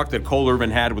the talk that Cole Irvin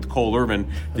had with Cole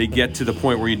Irvin to get to the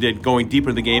point where you did, going deeper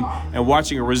in the game and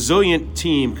watching a resilient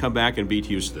team come back and beat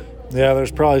Houston. Yeah,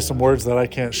 there's probably some words that I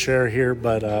can't share here,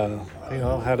 but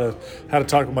had to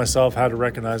talk with myself, how to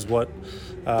recognize what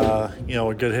a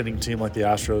good hitting team like the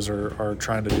Astros are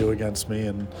trying to do against me,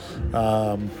 and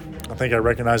I think I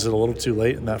recognized it a little too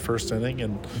late in that first inning,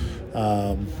 and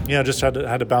just had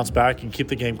to bounce back and keep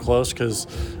the game close, because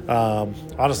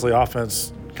honestly,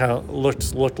 offense kind of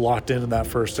looked locked in that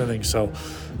first inning. So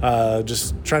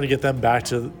just trying to get them back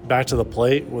to the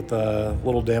plate with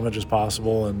little damage as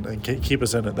possible and keep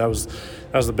us in it. That was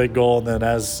the big goal. And then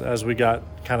as we got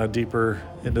kind of deeper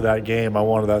into that game, I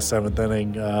wanted that 7th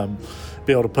inning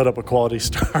be able to put up a quality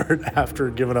start after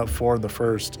giving up 4 in the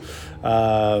first.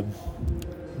 I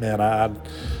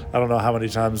don't know how many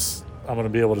times I'm going to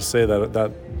be able to say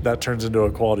that turns into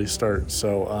a quality start.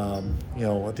 So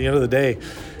at the end of the day,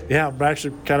 yeah, I'm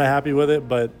actually kind of happy with it,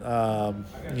 but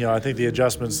I think the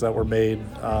adjustments that were made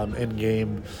in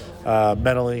game,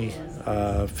 mentally,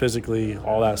 physically,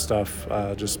 all that stuff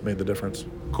just made the difference.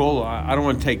 Cole, I don't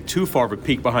want to take too far of a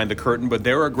peek behind the curtain, but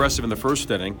they were aggressive in the first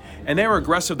inning, and they were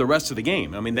aggressive the rest of the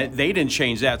game. I mean, they didn't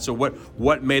change that. So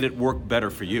what made it work better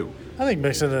for you? I think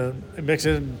mixing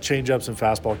in change-ups and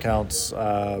fastball counts,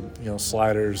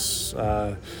 sliders,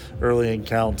 early in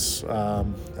counts.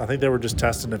 I think they were just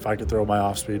testing if I could throw my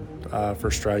off-speed for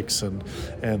strikes and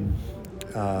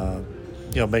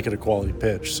make it a quality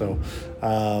pitch. So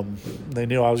they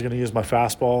knew I was going to use my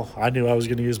fastball. I knew I was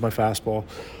going to use my fastball.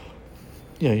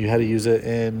 You had to use it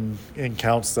in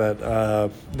counts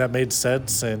that made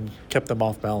sense and kept them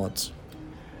off balance.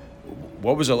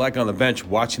 What was it like on the bench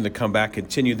watching the comeback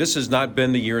continue? This has not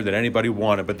been the year that anybody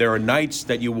wanted, but there are nights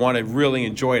that you want to really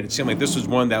enjoy it. It seemed like this was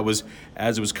one that was,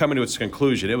 as it was coming to its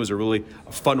conclusion, it was a really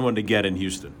fun one to get in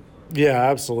Houston. Yeah,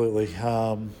 absolutely.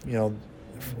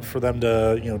 For them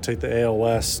to take the AL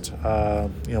West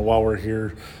while we're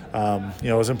here,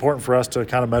 it was important for us to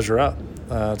kind of measure up.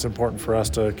 It's important for us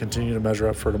to continue to measure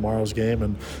up for tomorrow's game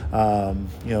and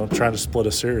trying to split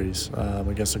a series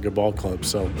against a good ball club.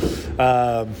 So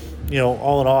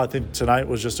all in all, I think tonight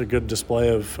was just a good display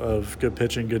of good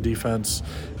pitching, good defense,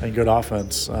 and good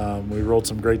offense. We rolled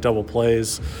some great double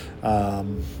plays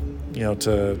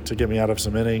to get me out of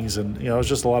some innings, and it was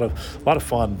just a lot of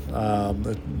fun.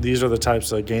 These are the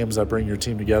types of games that bring your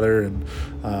team together, and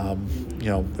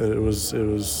it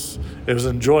was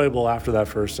enjoyable after that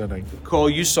first inning. Cole,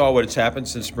 you saw what has happened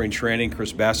since spring training.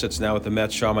 Chris Bassett's now with the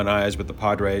Mets, Shawn Manaea's with the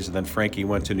Padres, and then Frankie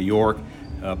went to New York.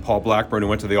 Paul Blackburn, who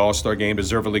went to the All-Star game,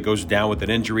 deservedly goes down with an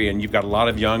injury, and you've got a lot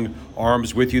of young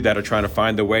arms with you that are trying to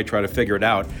find their way, try to figure it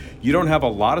out. You don't have a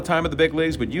lot of time at the big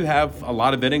leagues, but you have a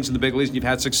lot of innings in the big leagues, and you've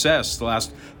had success the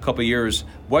last couple of years.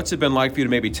 What's it been like for you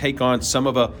to maybe take on some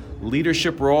of a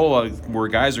leadership role where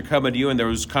guys are coming to you and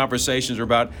those conversations are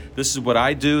about, this is what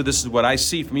I do, this is what I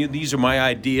see from you, these are my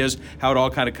ideas, how it all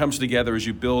kind of comes together as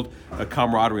you build a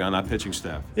camaraderie on that pitching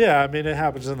staff? Yeah, I mean, it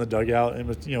happens in the dugout,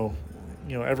 and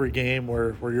every game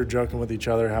where you're joking with each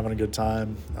other, having a good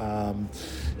time. And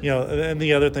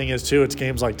the other thing is, too, it's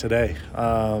games like today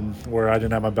where I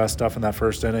didn't have my best stuff in that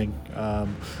first inning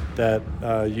that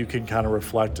you can kind of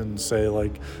reflect and say,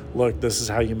 like, look, this is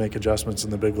how you make adjustments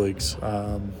in the big leagues.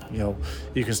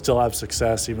 You can still have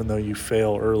success even though you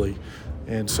fail early.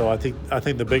 And so I think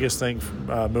the biggest thing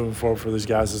moving forward for these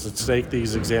guys is to take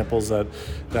these examples that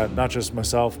not just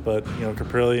myself, but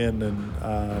Caprillion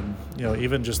and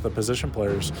even just the position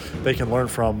players, they can learn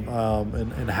from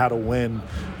and how to win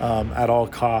at all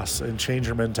costs and change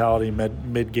your mentality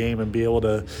mid game and be able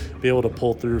to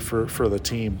pull through for the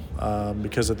team.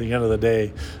 Because at the end of the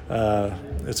day,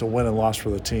 it's a win and loss for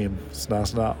the team. It's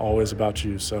not always about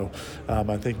you. So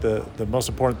I think the most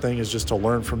important thing is just to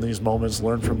learn from these moments,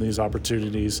 learn from these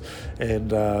opportunities,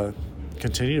 and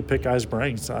continue to pick guys'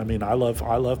 brains. I mean, I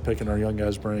love picking our young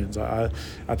guys' brains. I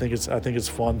think it's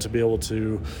fun to be able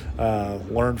to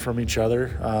learn from each other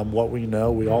what we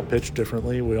know. We all pitch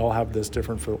differently. We all have this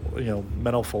different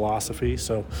mental philosophy.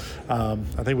 So I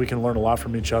think we can learn a lot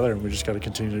from each other, and we just got to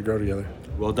continue to grow together.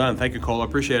 Well done. Thank you, Cole. I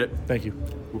appreciate it. Thank you.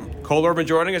 Cole Irvin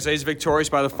joining us. A's victorious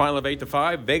by the final of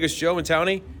 8-5. Vegas Joe and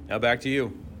Townie, now back to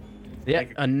you. Yeah,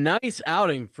 a nice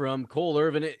outing from Cole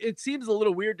Irvin. It seems a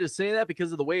little weird to say that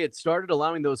because of the way it started,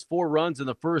 allowing those 4 runs in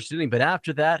the first inning. But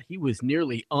after that, he was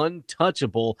nearly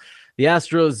untouchable. The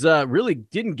Astros really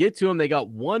didn't get to him. They got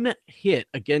 1 hit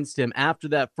against him after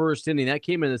that first inning. That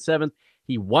came in the 7th.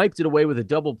 He wiped it away with a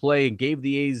double play and gave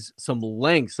the A's some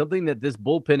length, something that this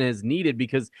bullpen has needed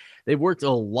because they've worked a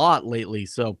lot lately.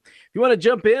 So if you want to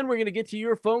jump in, we're going to get to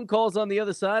your phone calls on the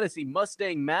other side. I see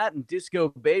Mustang Matt and Disco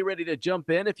Bay ready to jump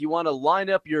in. If you want to line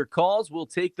up your calls, we'll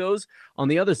take those on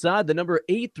the other side. The number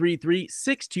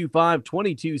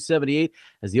 833-625-2278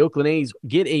 as the Oakland A's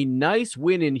get a nice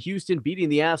win in Houston, beating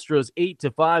the Astros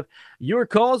 8-5. Your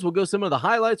calls, we'll go some of the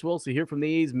highlights. We'll also hear from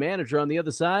the A's manager on the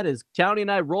other side as Townie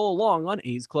and I roll along on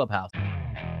A's Clubhouse.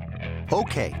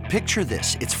 Okay, picture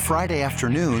this. It's Friday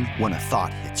afternoon when a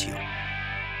thought hits you.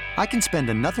 I can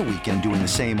spend another weekend doing the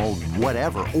same old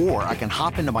whatever, or I can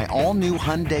hop into my all-new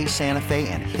Hyundai Santa Fe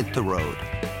and hit the road.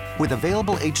 With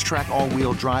available H-Track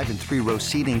all-wheel drive and 3-row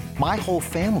seating, my whole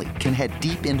family can head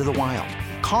deep into the wild.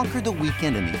 Conquer the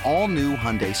weekend in the all-new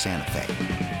Hyundai Santa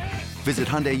Fe. Visit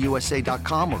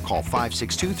HyundaiUSA.com or call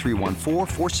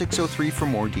 562-314-4603 for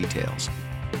more details.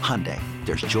 Hyundai,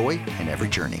 there's joy in every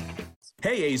journey.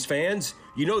 Hey, A's fans.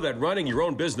 You know that running your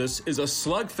own business is a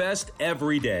slugfest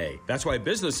every day. That's why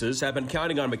businesses have been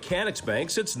counting on Mechanics Bank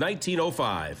since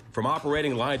 1905. From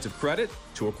operating lines of credit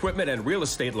to equipment and real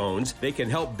estate loans, they can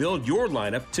help build your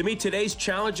lineup to meet today's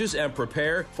challenges and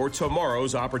prepare for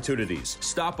tomorrow's opportunities.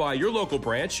 Stop by your local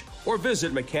branch or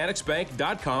visit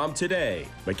mechanicsbank.com today.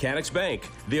 Mechanics Bank,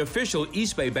 the official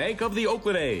East Bay bank of the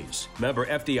Oakland A's. Member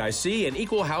FDIC and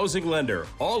equal housing lender.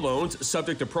 All loans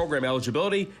subject to program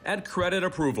eligibility and credit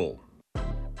approval.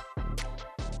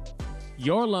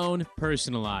 Your loan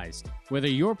personalized. Whether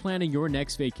you're planning your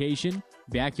next vacation,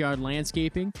 backyard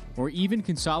landscaping, or even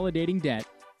consolidating debt,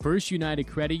 First United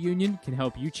Credit Union can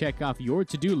help you check off your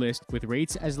to-do list with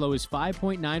rates as low as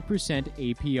 5.9%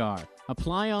 APR.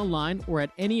 Apply online or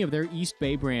at any of their East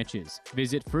Bay branches.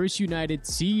 Visit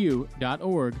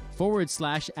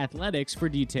firstunitedcu.org/athletics for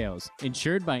details.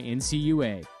 Insured by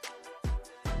NCUA.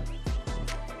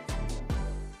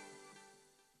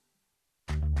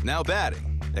 Now batting.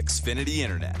 Xfinity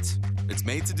Internet. It's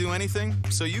made to do anything,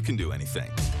 so you can do anything.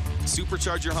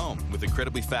 Supercharge your home with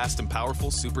incredibly fast and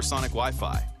powerful supersonic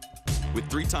Wi-Fi. With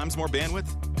 3 times more bandwidth,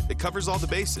 it covers all the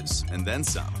bases, and then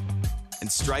some.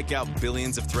 And strike out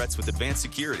billions of threats with advanced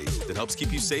security that helps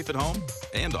keep you safe at home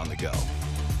and on the go.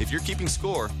 If you're keeping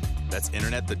score, that's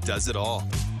internet that does it all.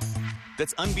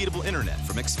 That's unbeatable internet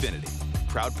from Xfinity,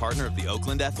 proud partner of the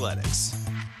Oakland Athletics.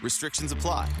 Restrictions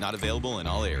apply, not available in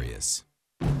all areas.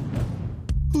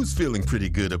 Who's feeling pretty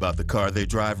good about the car they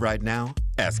drive right now?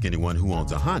 Ask anyone who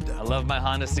owns a Honda. I love my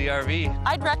Honda CR-V.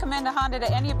 I'd recommend a Honda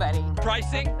to anybody.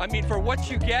 Pricing? I mean, for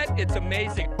what you get, it's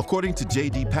amazing. According to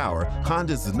J.D. Power,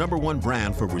 Honda is the #1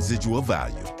 brand for residual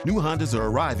value. New Hondas are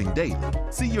arriving daily.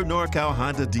 See your NorCal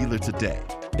Honda dealer today.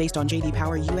 Based on J.D.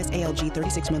 Power U.S. ALG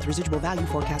 36-month residual value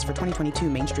forecast for 2022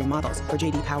 mainstream models. For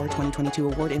J.D. Power 2022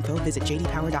 award info, visit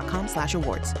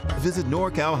jdpower.com/awards. Visit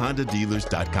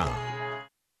NorCalHondaDealers.com.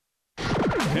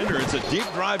 Pinder, it's a deep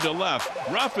drive to left.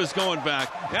 Ruff is going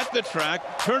back at the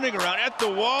track, turning around at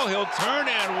the wall. He'll turn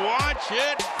and watch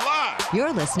it fly.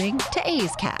 You're listening to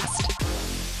A's Cast.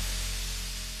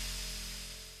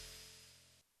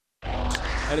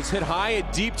 And it's hit high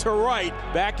and deep to right.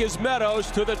 Back is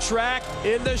Meadows to the track.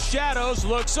 In the shadows,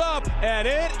 looks up, and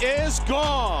it is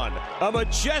gone. A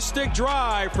majestic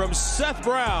drive from Seth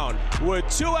Brown with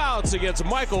 2 outs against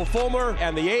Michael Fulmer,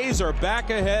 and the A's are back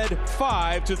ahead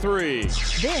 5-3.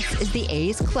 This is the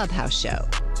A's Clubhouse Show.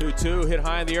 2-2 hit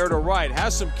high in the air to right.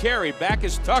 Has some carry. Back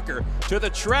is Tucker to the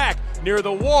track near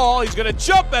the wall. He's going to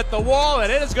jump at the wall,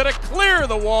 and it is going to clear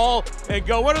the wall and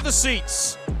go into the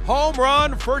seats. Home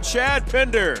run for Chad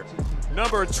Pinder.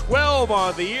 Number 12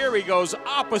 on the year. He goes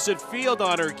opposite field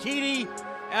on Urquidy,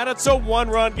 and it's a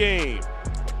 1-run game.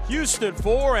 Houston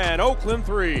 4 and Oakland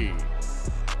 3.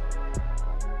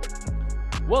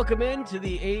 Welcome into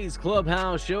the A's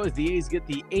Clubhouse Show as the A's get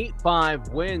the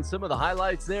 8-5 win. Some of the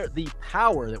highlights there, the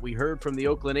power that we heard from the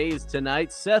Oakland A's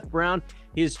tonight. Seth Brown,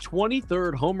 his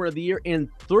 23rd homer of the year and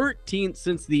 13th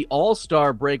since the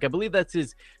All-Star break. I believe that's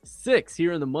his 6th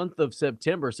here in the month of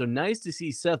September. So nice to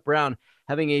see Seth Brown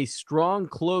having a strong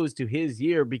close to his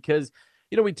year because,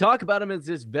 you know, we talk about him as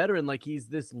this veteran, like he's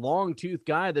this long-tooth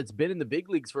guy that's been in the big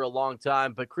leagues for a long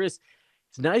time. But, Chris,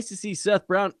 it's nice to see Seth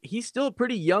Brown. He's still a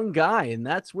pretty young guy, and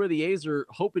that's where the A's are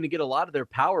hoping to get a lot of their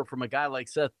power from a guy like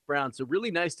Seth Brown. So really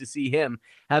nice to see him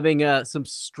having some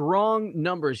strong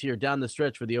numbers here down the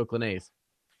stretch for the Oakland A's.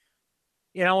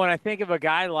 You know, when I think of a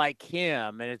guy like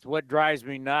him, and it's what drives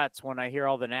me nuts when I hear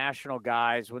all the national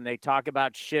guys, when they talk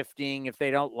about shifting, if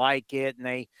they don't like it, and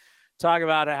they talk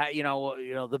about how, you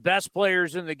know, the best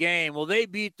players in the game, well, they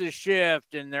beat the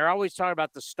shift, and they're always talking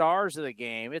about the stars of the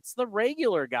game. It's the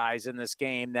regular guys in this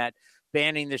game that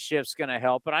banning the shift's going to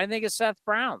help. But I think it's Seth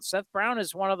Brown. Seth Brown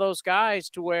is one of those guys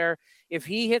to where if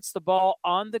he hits the ball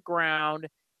on the ground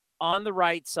on the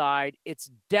right side,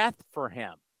 it's death for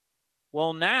him.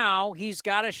 Well, now he's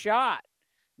got a shot.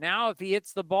 Now, if he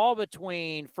hits the ball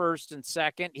between first and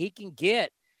second, he can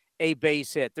get a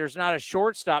base hit. There's not a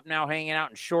shortstop now hanging out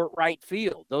in short right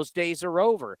field. Those days are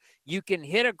over. You can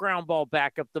hit a ground ball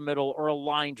back up the middle or a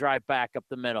line drive back up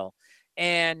the middle.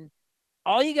 And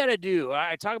all you got to do,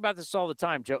 I talk about this all the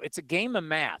time, Joe, it's a game of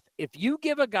math. If you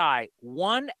give a guy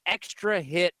one extra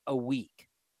hit a week,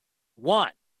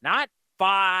 one, not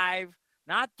 5,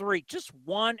 not 3, just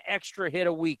one extra hit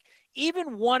a week,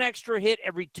 even one extra hit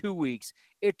every 2 weeks,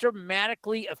 it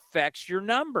dramatically affects your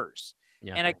numbers.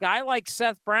 Yeah. And a guy like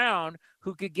Seth Brown,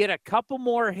 who could get a couple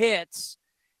more hits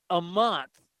a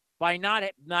month by not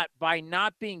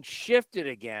being shifted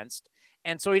against,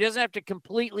 and so he doesn't have to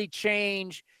completely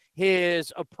change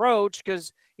his approach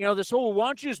because, you know, this whole why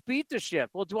don't you just beat the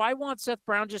shift? Well, do I want Seth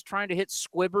Brown just trying to hit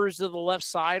squibbers to the left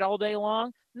side all day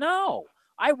long? No.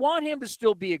 I want him to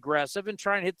still be aggressive and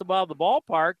try and hit the ball at the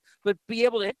ballpark, but be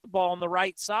able to hit the ball on the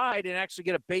right side and actually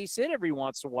get a base hit every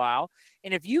once in a while.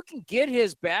 And if you can get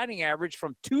his batting average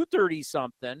from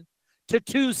 230-something to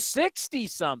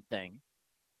 260-something,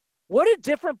 what a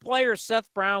different player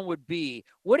Seth Brown would be.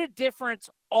 What a difference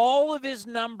all of his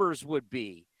numbers would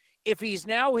be if he's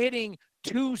now hitting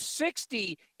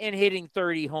 260 and hitting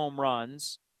 30 home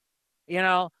runs. You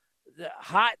know,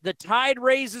 the tide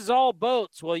raises all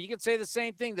boats. Well, you can say the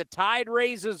same thing. The tide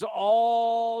raises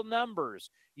all numbers.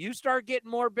 You start getting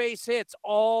more base hits,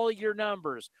 all your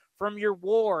numbers, from your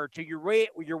WAR to your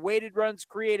weighted runs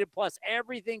created plus,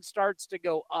 everything starts to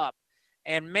go up.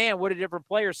 And, man, what a different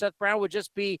player. Seth Brown would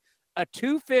just be a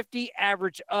 250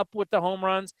 average up with the home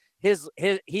runs.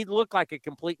 He'd look like a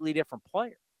completely different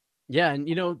player. Yeah, and,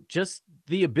 you know, just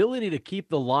the ability to keep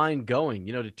the line going,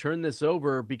 you know, to turn this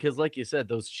over because, like you said,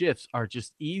 those shifts are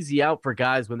just easy out for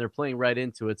guys when they're playing right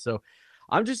into it. So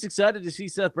I'm just excited to see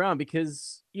Seth Brown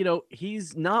because, you know,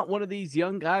 he's not one of these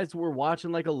young guys who we're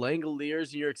watching like a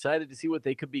Langoliers and you're excited to see what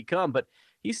they could become. But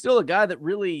he's still a guy that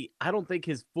really, I don't think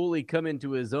has fully come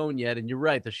into his own yet. And you're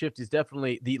right,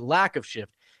 the lack of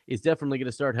shift is definitely going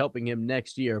to start helping him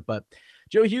next year. But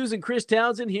Joe Hughes and Chris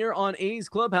Townsend here on A's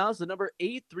Clubhouse, the number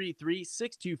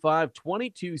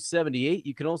 833-625-2278.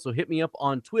 You can also hit me up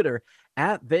on Twitter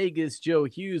at Vegas Joe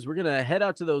Hughes. We're going to head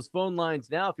out to those phone lines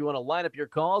now if you want to line up your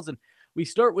calls. And we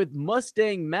start with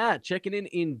Mustang Matt checking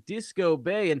in Disco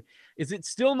Bay. And is it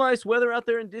still nice weather out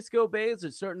there in Disco Bay? Is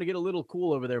it starting to get a little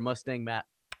cool over there, Mustang Matt?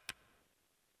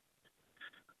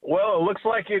 Well, it looks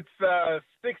like it's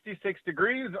 66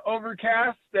 degrees,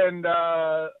 overcast, and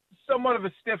somewhat of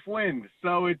a stiff wind.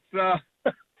 So it's so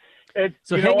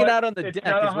hanging out on the deck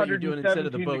is what you're doing instead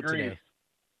of the boat degrees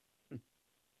today.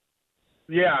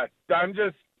 Yeah, I'm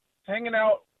just hanging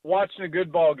out, watching a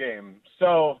good ball game.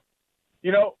 So,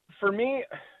 you know, for me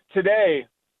today,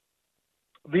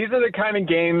 these are the kind of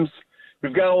games.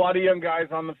 We've got a lot of young guys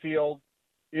on the field.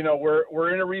 You know,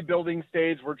 we're in a rebuilding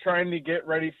stage. We're trying to get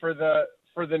ready for the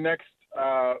next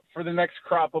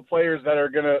crop of players that are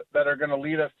gonna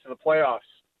lead us to the playoffs.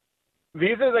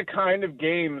 These are the kind of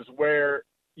games where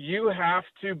you have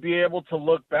to be able to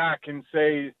look back and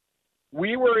say,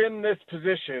 we were in this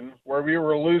position where we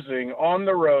were losing on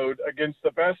the road against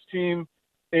the best team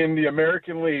in the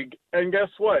American League, and guess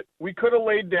what? We could have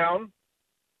laid down.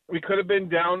 We could have been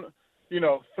down,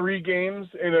 3 games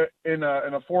in a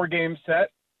 4-game set,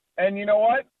 and you know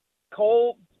what?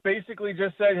 Cole basically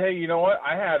just said, hey, you know what?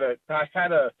 I had a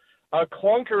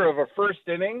clunker of a first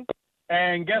inning,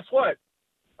 and guess what?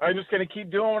 I'm just going to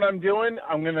keep doing what I'm doing.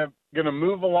 I'm going to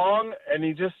move along. And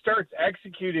he just starts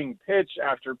executing pitch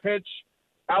after pitch.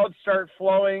 Outs start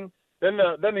flowing. Then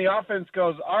the offense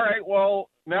goes, all right, well,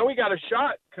 now we got a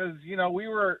shot because, you know, we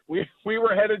were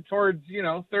headed towards, you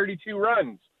know, 32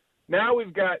 runs. Now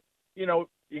we've got, you know,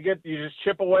 you just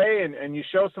chip away and you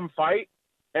show some fight.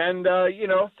 And, you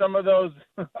know, some of those,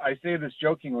 I say this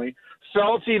jokingly,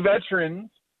 salty veterans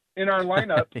in our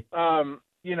lineup,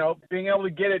 you know, being able to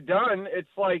get it done. It's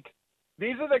like,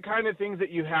 these are the kind of things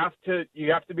that you have to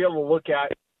be able to look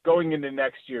at going into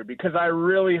next year, because I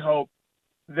really hope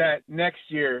that next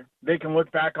year they can look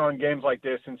back on games like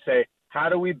this and say, how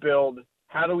do we build?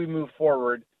 How do we move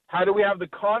forward? How do we have the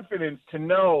confidence to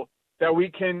know that we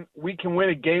can win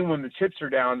a game when the chips are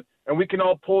down, and we can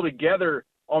all pull together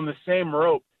on the same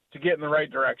rope to get in the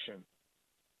right direction?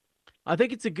 I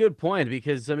think it's a good point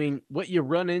because, I mean, what you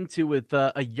run into with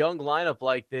a young lineup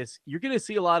like this, you're going to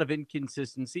see a lot of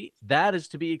inconsistency. That is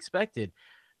to be expected.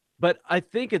 But I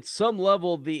think at some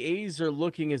level, the A's are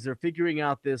looking as they're figuring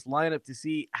out this lineup to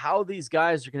see how these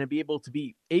guys are going to be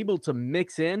able to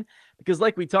mix in. Because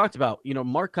like we talked about, you know,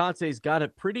 Mark Conte's got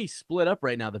it pretty split up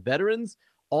right now. The veterans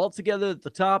all together at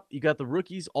the top. You got the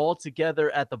rookies all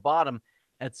together at the bottom.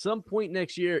 At some point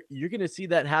next year, you're going to see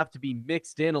that have to be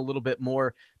mixed in a little bit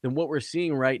more than what we're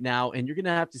seeing right now. And you're going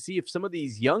to have to see if some of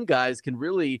these young guys can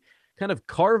really kind of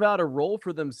carve out a role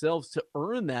for themselves to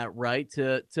earn that right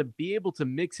to be able to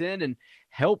mix in and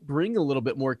help bring a little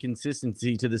bit more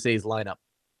consistency to this A's lineup.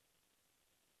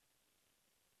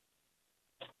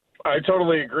 I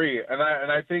totally agree. And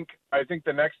I think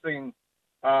the next thing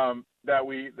that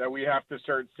we have to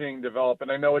start seeing develop,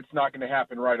 and I know it's not going to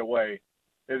happen right away,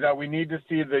 is that we need to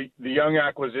see the young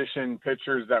acquisition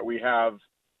pitchers that we have,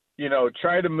 you know,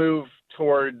 try to move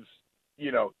towards,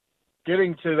 you know,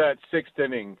 getting to that sixth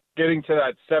inning, getting to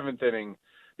that seventh inning,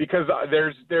 because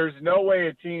there's no way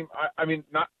a team,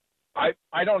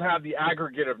 I don't have the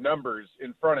aggregate of numbers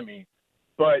in front of me,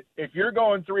 but if you're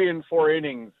going 3 and 4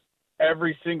 innings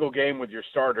every single game with your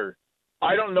starter,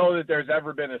 I don't know that there's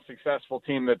ever been a successful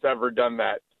team that's ever done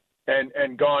that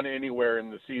and gone anywhere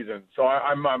in the season. So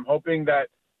I'm hoping that,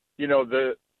 you know,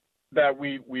 that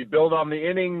we build on the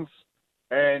innings,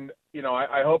 and, you know,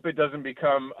 I hope it doesn't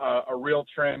become a real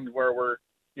trend where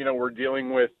we're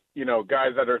dealing with, you know,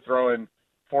 guys that are throwing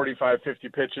 45, 50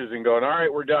 pitches and going, all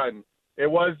right, we're done. It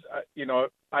was, you know,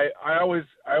 I always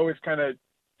kind of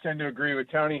tend to agree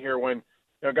with Tony here when,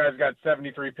 you know, guys got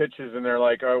 73 pitches and they're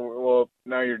like, oh, well,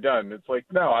 now you're done. It's like,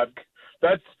 no,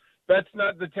 that's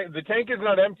not the tank is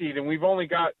not emptied, and we've only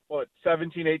got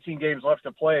 17, 18 games left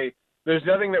to play. There's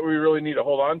nothing that we really need to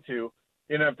hold on to.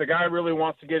 You know, if the guy really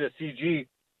wants to get a CG,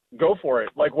 go for it.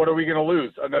 Like, what are we going to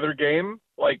lose? Another game?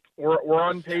 Like, we're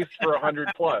on pace for 100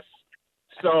 plus.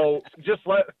 So just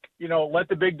let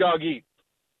the big dog eat.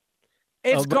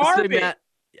 It's garbage. Matt,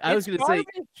 I was going to say,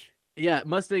 yeah,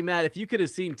 Mustang Matt, if you could have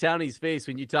seen Townie's face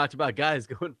when you talked about guys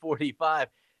going 45,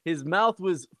 his mouth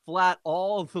was flat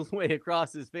all the way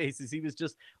across his face as he was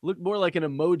just looked more like an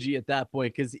emoji at that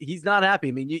point because he's not happy.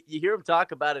 I mean, you hear him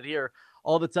talk about it here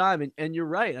all the time, and you're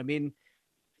right. I mean,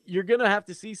 you're going to have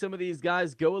to see some of these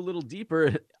guys go a little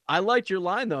deeper. I liked your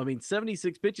line, though. I mean,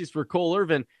 76 pitches for Cole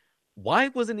Irvin. Why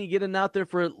wasn't he getting out there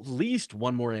for at least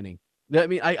one more inning? I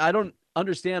mean, I don't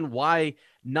understand why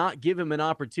not give him an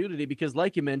opportunity because,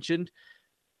 like you mentioned,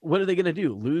 what are they going to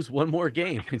do? Lose one more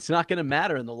game? It's not going to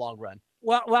matter in the long run.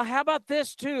 Well, how about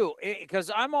this, too?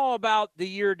 Because I'm all about the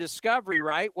year discovery,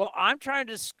 right? Well, I'm trying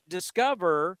to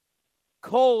discover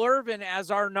Cole Irvin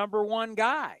as our number one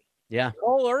guy. Yeah.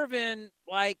 Cole Irvin,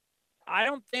 like, I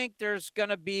don't think there's going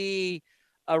to be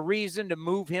a reason to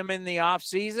move him in the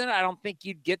offseason. I don't think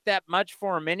you'd get that much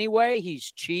for him anyway.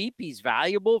 He's cheap. He's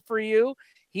valuable for you.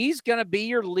 He's going to be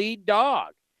your lead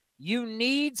dog. You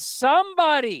need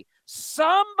somebody.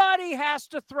 Somebody has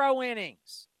to throw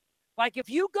innings. Like, if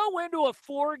you go into a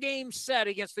 4-game set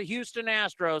against the Houston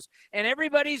Astros and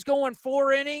everybody's going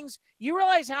 4 innings, you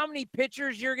realize how many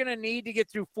pitchers you're going to need to get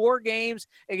through 4 games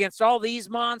against all these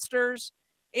monsters?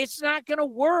 It's not going to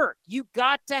work. You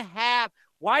got to have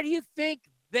 – why do you think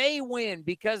they win?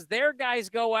 Because their guys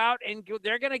go out and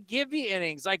they're going to give you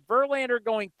innings. Like Verlander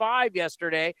going 5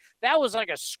 yesterday, that was like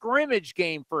a scrimmage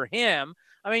game for him.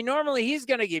 I mean, normally he's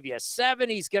going to give you a 7.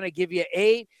 He's going to give you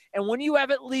 8. And when you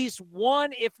have at least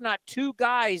 1, if not 2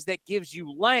 guys that gives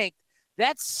you length,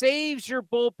 that saves your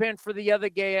bullpen for the other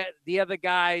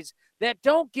guys that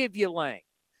don't give you length.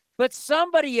 But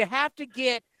somebody you have to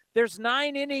get, there's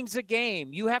 9 innings a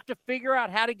game. You have to figure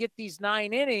out how to get these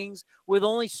 9 innings with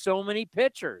only so many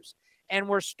pitchers. And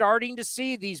we're starting to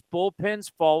see these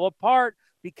bullpens fall apart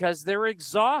because they're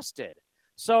exhausted.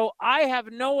 So I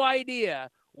have no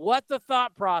idea what the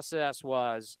thought process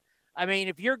was. I mean,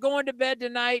 if you're going to bed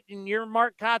tonight and you're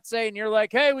Mark Kotsay and you're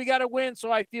like, hey, we got to win,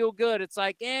 so I feel good. It's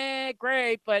like,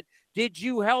 great, but did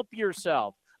you help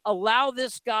yourself? Allow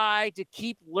this guy to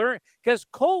keep learning, because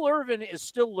Cole Irvin is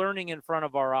still learning in front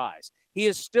of our eyes. He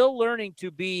is still learning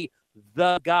to be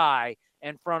the guy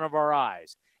in front of our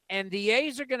eyes. And the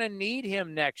A's are going to need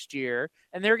him next year,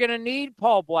 and they're going to need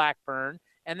Paul Blackburn,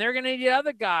 and they're going to need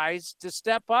other guys to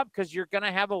step up because you're going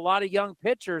to have a lot of young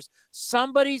pitchers.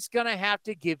 Somebody's going to have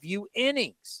to give you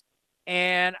innings.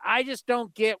 And I just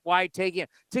don't get why taking him.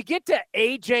 To get to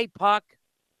A.J. Puck,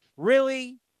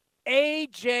 really?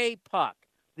 A.J. Puck.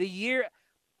 The year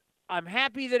 – I'm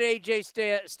happy that A.J.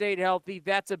 stayed healthy.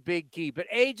 That's a big key. But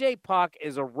A.J. Puck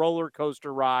is a roller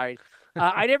coaster ride.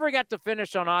 I never got to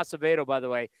finish on Acevedo, by the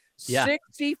way. Yeah.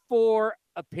 64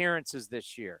 appearances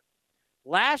this year.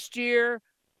 Last year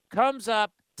comes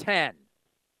up 10.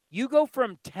 You go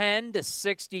from 10 to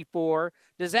 64.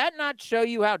 Does that not show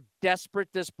you how desperate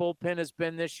this bullpen has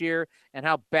been this year and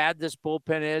how bad this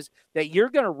bullpen is? That you're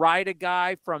going to ride a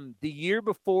guy from the year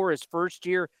before his first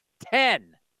year,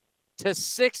 10 to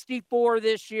 64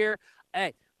 this year.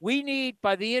 Hey, we need,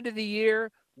 by the end of the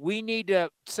year, we need to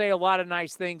say a lot of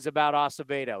nice things about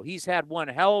Acevedo. He's had one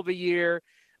hell of a year.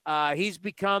 He's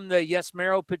become the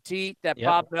Yesmero Petit that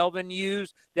Bob Melvin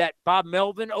used, that Bob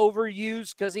Melvin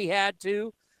overused because he had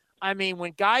to. I mean,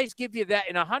 when guys give you that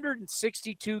in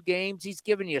 162 games, he's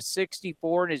given you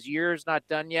 64 and his year is not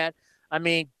done yet. I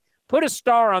mean, put a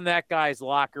star on that guy's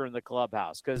locker in the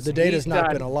clubhouse because the data's not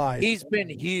going to lie. He's been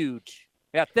huge.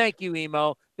 Yeah, thank you,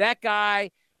 Emo. That guy,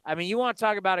 I mean, you want to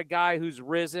talk about a guy who's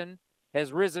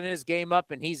has risen his game up,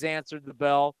 and he's answered the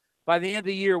bell. By the end of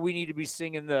the year, we need to be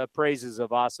singing the praises of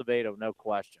Acevedo, no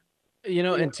question. You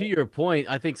know, and to your point,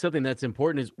 I think something that's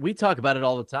important is we talk about it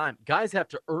all the time. Guys have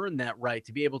to earn that right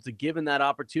to be able to give him that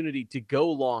opportunity to go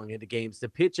long into games, to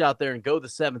pitch out there and go the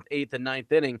 7th, 8th, and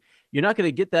 9th inning. You're not going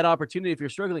to get that opportunity if you're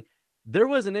struggling. There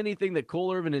wasn't anything that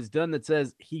Cole Irvin has done that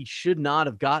says he should not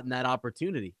have gotten that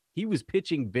opportunity. He was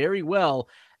pitching very well.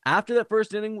 After that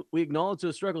first inning, we acknowledge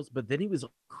those struggles, but then he was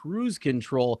cruise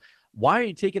control. Why are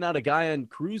you taking out a guy on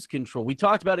cruise control? We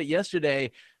talked about it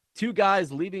yesterday. 2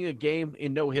 guys leaving a game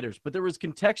in no-hitters, but there was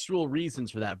contextual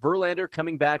reasons for that. Verlander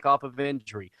coming back off of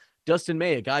injury. Dustin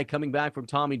May, a guy coming back from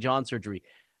Tommy John surgery.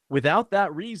 Without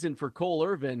that reason for Cole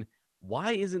Irvin,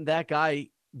 why isn't that guy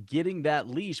getting that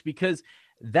leash? Because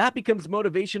that becomes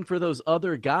motivation for those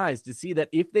other guys to see that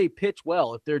if they pitch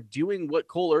well, if they're doing what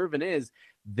Cole Irvin is,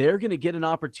 they're going to get an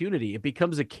opportunity. It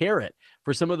becomes a carrot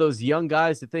for some of those young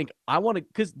guys to think, I want to,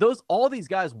 because all these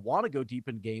guys want to go deep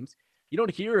in games. You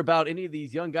don't hear about any of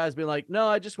these young guys being like, no,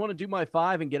 I just want to do my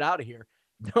 5 and get out of here.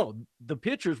 No, the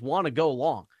pitchers want to go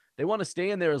long. They want to stay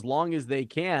in there as long as they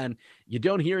can. You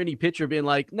don't hear any pitcher being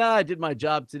like, nah, I did my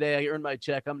job today. I earned my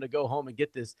check. I'm going to go home and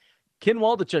get this. Ken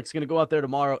Waldichuk's going to go out there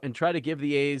tomorrow and try to give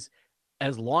the A's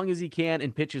as long as he can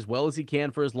and pitch as well as he can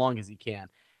for as long as he can.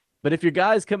 But if your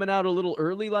guy's coming out a little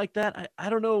early like that, I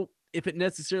don't know if it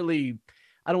necessarily –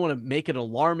 I don't want to make it an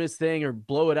alarmist thing or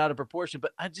blow it out of proportion,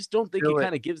 but I just don't think it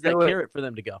kind of gives that carrot for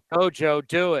them to go. Oh, Joe,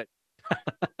 do it.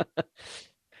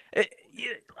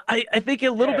 I think a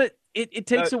little bit it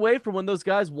takes away from when those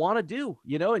guys want to do,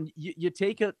 you know, and you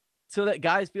take it so that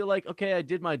guys feel like, okay, I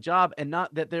did my job, and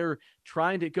not that they're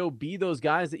trying to go be those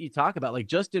guys that you talk about. Like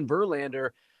Justin Verlander,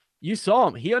 you saw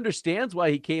him. He understands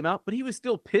why he came out, but he was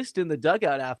still pissed in the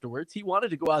dugout afterwards. He wanted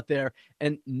to go out there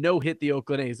and no-hit the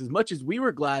Oakland A's. As much as we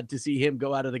were glad to see him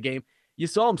go out of the game, you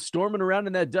saw him storming around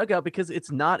in that dugout because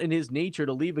it's not in his nature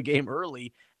to leave a game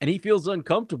early, and he feels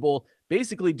uncomfortable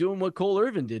basically doing what Cole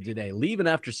Irvin did today, leaving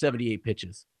after 78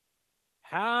 pitches.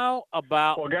 How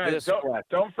about guys,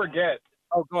 don't forget.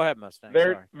 Oh, go ahead, Mustang.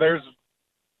 There's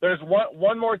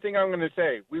one more thing I'm going to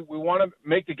say. We want to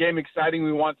make the game exciting.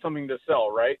 We want something to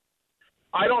sell, right?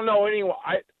 I don't know anyone.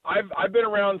 I've been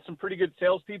around some pretty good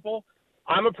salespeople.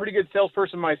 I'm a pretty good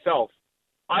salesperson myself.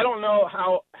 I don't know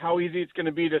how easy it's going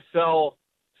to be to sell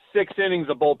 6 innings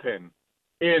of bullpen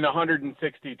in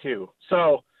 162.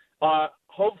 So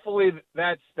hopefully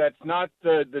that's not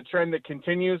the trend that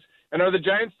continues. And are the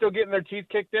Giants still getting their teeth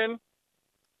kicked in?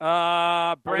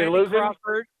 Brandon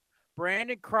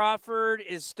Crawford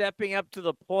is stepping up to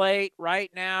the plate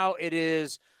right now. It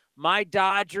is my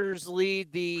Dodgers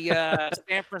lead the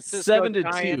San Francisco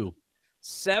 7-2.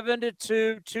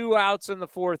 7-2, 2 outs in the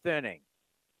 4th inning.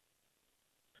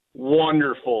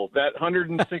 Wonderful. That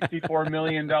 $164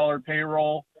 million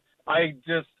payroll. I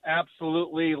just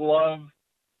absolutely love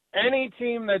any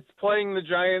team that's playing the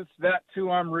Giants. That's who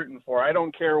I'm rooting for. I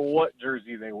don't care what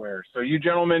jersey they wear. So you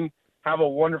gentlemen have a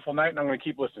wonderful night, and I'm going to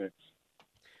keep listening.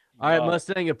 All right,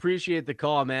 Mustang, appreciate the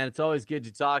call, man. It's always good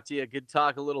to talk to you. Good to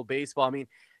talk a little baseball. I mean,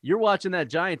 you're watching that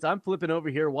Giants. I'm flipping over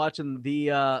here watching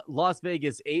the Las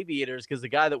Vegas Aviators because the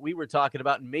guy that we were talking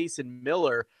about, Mason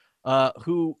Miller,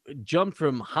 who jumped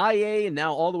from high A and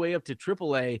now all the way up to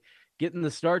triple A, getting the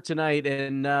start tonight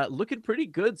and looking pretty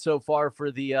good so far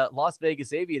for the Las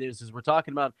Vegas Aviators as we're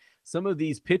talking about some of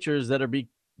these pitchers that are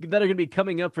going to be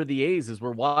coming up for the A's as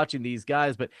we're watching these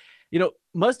guys. But, you know,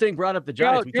 Mustang brought up the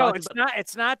Giants.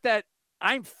 It's not that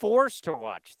I'm forced to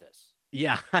watch this.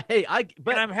 Yeah. Hey,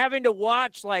 but I'm having to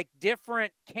watch like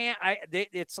different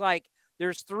it's like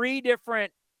there's 3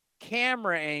 different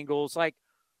camera angles. Like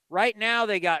right now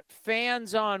they got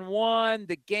fans on one,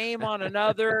 the game on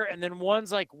another, and then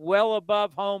one's like well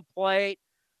above home plate.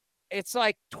 It's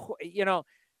like, you know.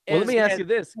 Well, let me ask you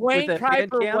this. Dwayne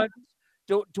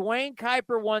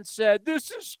Kuiper once said,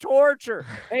 "This is torture."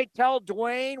 Hey, tell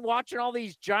Dwayne, watching all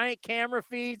these giant camera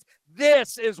feeds,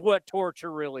 this is what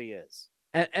torture really is.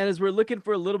 And as we're looking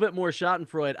for a little bit more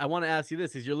Schadenfreude, I want to ask you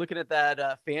this: as you're looking at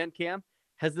that fan cam,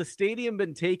 has the stadium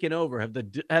been taken over? Have the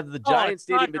Giant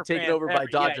Stadium been taken over by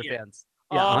Dodger fans?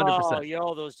 Yeah,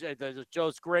 100%.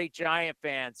 Those great Giant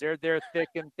fans, they're thick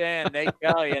and thin. They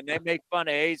tell you, and they make fun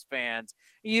of A's fans.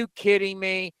 Are you kidding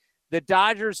me? The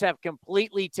Dodgers have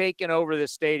completely taken over the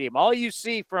stadium. All you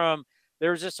see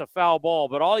there's just a foul ball,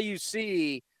 but all you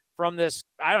see from this,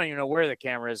 I don't even know where the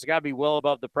camera is. It's got to be well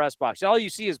above the press box. All you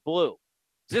see is blue.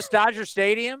 Is this Dodger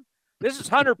Stadium? This is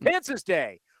Hunter Pence's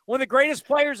day. One of the greatest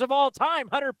players of all time,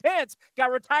 Hunter Pence, got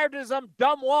retired to some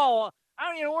dumb wall. I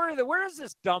don't even know where is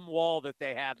this dumb wall that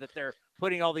they have that they're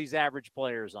putting all these average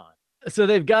players on. So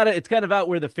they've got it. It's kind of out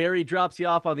where the ferry drops you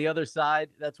off on the other side.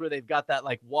 That's where they've got that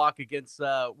like walk against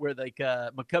where like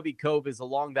McCovey Cove is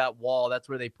along that wall. That's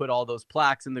where they put all those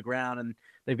plaques in the ground. And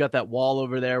they've got that wall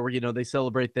over there where, you know, they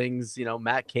celebrate things, you know,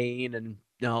 Matt Cain and,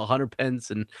 you know, Hunter Pence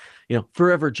and, you know,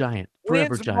 forever Giant.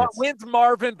 When's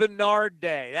Marvin Bernard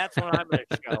Day? That's when I'm going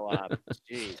to show up.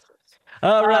 Jesus.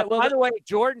 All right. Well, by the way,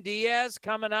 Jordan Diaz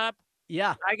coming up.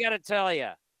 Yeah. I got to tell you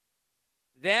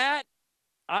that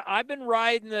I've been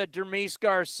riding the Dermis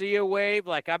Garcia wave.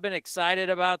 Like, I've been excited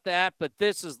about that, but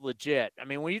this is legit. I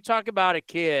mean, when you talk about a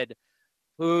kid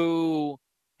who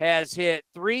has hit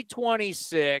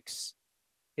 326,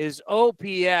 his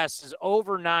OPS is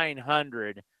over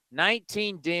 900,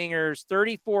 19 dingers,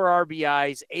 34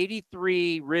 RBIs,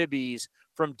 83 ribbies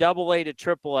from AA to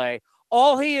AAA.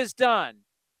 All he has done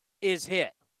is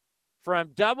hit from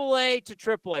AA to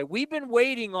AAA. We've been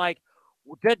waiting like,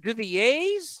 do the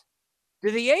A's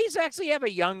actually have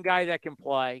a young guy that can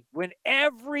play when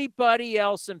everybody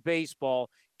else in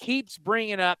baseball keeps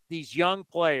bringing up these young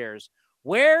players?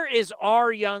 Where is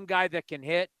our young guy that can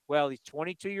hit? Well, he's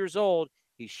 22 years old.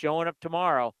 He's showing up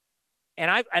tomorrow. And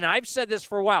I've said this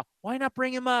for a while. Why not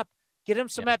bring him up? Get him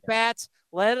some at-bats.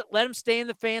 Let him stay in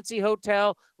the fancy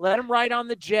hotel. Let him ride on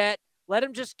the jet. Let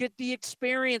him just get the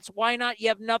experience. Why not? You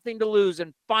have nothing to lose.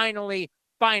 And finally,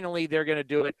 they're going to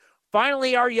do it.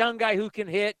 Finally, our young guy who can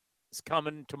hit is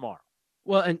coming tomorrow.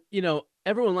 Well, and, you know,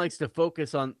 everyone likes to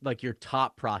focus on like your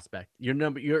top prospect,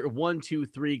 your 1, 2,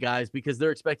 3 guys, because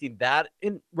they're expecting that,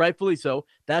 and rightfully so.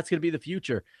 That's going to be the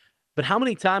future. But how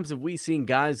many times have we seen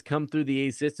guys come through the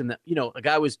A system that, you know, a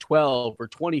guy was 12 or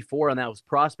 24 on that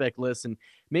prospect list and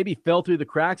maybe fell through the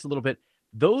cracks a little bit?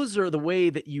 Those are the way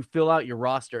that you fill out your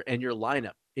roster and your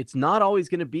lineup. It's not always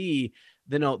going to be,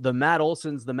 you know, the Matt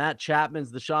Olsons, the Matt Chapmans,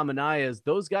 the Sean Manayas.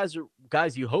 Those guys are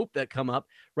guys you hope that come up.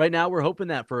 Right now, we're hoping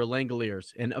that for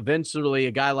Langoliers and eventually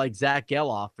a guy like Zach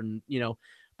Geloff. And, you know,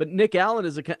 but Nick Allen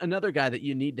is another guy that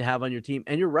you need to have on your team.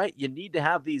 And you're right. You need to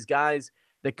have these guys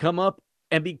that come up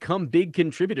and become big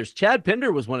contributors. Chad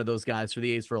Pinder was one of those guys for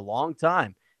the A's for a long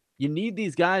time. You need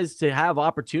these guys to have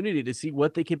opportunity to see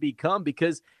what they can become,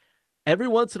 because every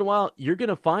once in a while, you're going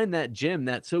to find that gem,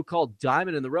 that so-called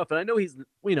diamond in the rough. And I know he's,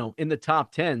 you know, in the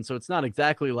top 10, so it's not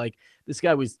exactly like this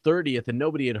guy was 30th and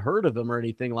nobody had heard of him or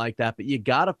anything like that. But you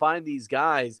got to find these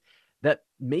guys that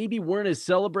maybe weren't as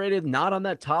celebrated, not on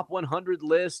that top 100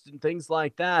 list and things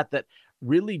like that, that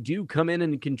really do come in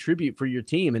and contribute for your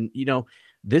team. And, you know,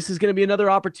 this is going to be another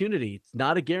opportunity. It's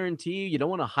not a guarantee. You don't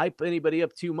want to hype anybody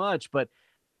up too much, but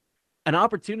an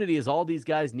opportunity is all these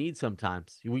guys need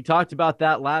sometimes. We talked about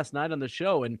that last night on the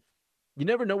show, and you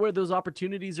never know where those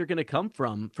opportunities are going to come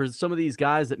from for some of these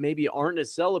guys that maybe aren't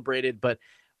as celebrated, but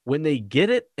when they get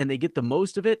it and they get the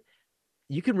most of it,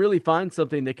 you can really find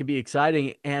something that can be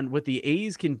exciting. And what the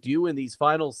A's can do in these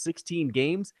final 16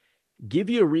 games, give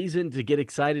you a reason to get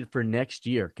excited for next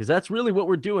year, because that's really what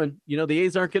we're doing. You know, the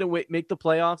A's aren't going to make the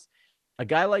playoffs. A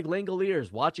guy like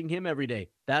Langoliers, watching him every day,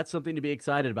 that's something to be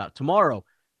excited about. Tomorrow,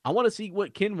 I want to see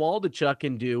what Ken Waldichuk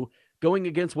can do going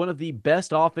against one of the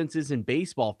best offenses in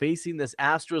baseball, facing this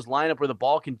Astros lineup where the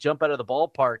ball can jump out of the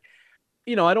ballpark.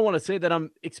 I don't want to say that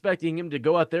I'm expecting him to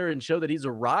go out there and show that he's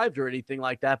arrived or anything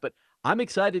like that, but I'm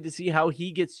excited to see how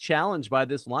he gets challenged by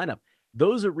this lineup.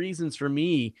 Those are reasons for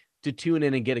me to tune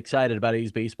in and get excited about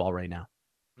A's baseball right now.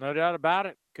 No doubt about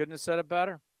it. Couldn't have said it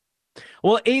better.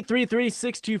 Well,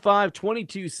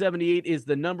 833-625-2278 is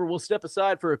the number. We'll step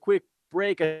aside for a quick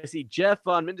break. I see Jeff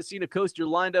on Mendocino Coast. You're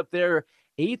lined up there.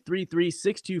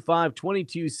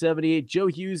 833-625-2278. Joe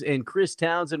Hughes and Chris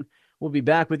Townsend will be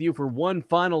back with you for one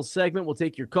final segment. We'll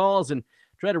take your calls and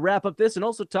try to wrap up this and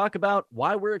also talk about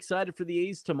why we're excited for the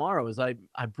A's tomorrow. As I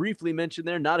briefly mentioned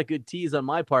there, not a good tease on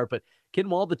my part, but Ken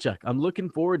Waldichuk, I'm looking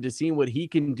forward to seeing what he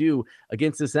can do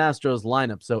against this Astros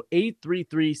lineup. So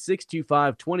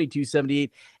 833-625-2278.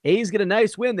 A's get a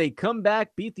nice win. They come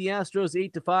back, beat the Astros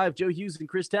 8-5. Joe Hughes and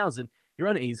Chris Townsend, you're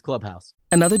on A's Clubhouse.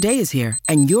 Another day is here,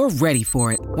 and you're ready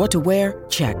for it. What to wear?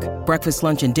 Check. Breakfast,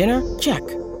 lunch, and dinner? Check.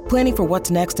 Planning for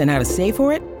what's next and how to save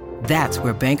for it? That's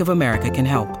where Bank of America can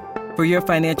help. For your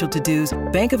financial to-dos,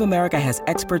 Bank of America has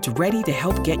experts ready to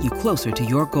help get you closer to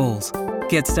your goals.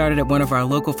 Get started at one of our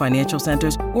local financial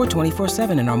centers or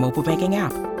 24/7 in our mobile banking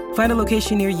app. Find a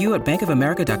location near you at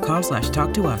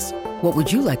bankofamerica.com/talktous. What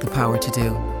would you like the power to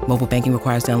do? Mobile banking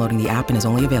requires downloading the app and is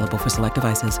only available for select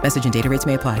devices. Message and data rates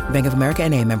may apply. Bank of America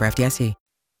NA, member FDIC.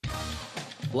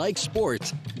 Like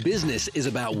sports, business is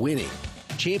about winning.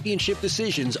 Championship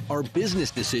decisions are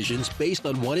business decisions based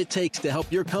on what it takes to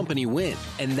help your company win.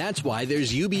 And that's why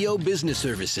there's UBO Business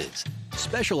Services,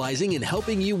 specializing in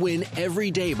helping you win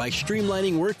every day by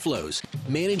streamlining workflows,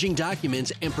 managing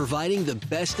documents, and providing the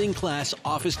best-in-class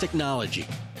office technology.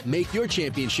 Make your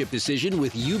championship decision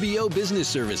with UBO Business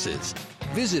Services.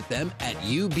 Visit them at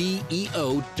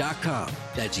ubeo.com.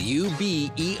 That's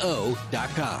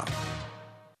ubeo.com.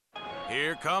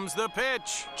 Here comes the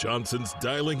pitch. Johnson's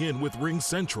dialing in with Ring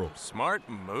Central. Smart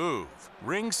move.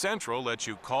 Ring Central lets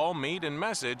you call, meet, and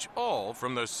message all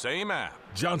from the same app.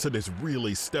 Johnson is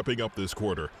really stepping up this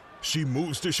quarter. She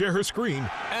moves to share her screen.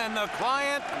 And the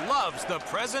client loves the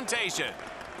presentation.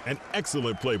 An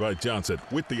excellent play by Johnson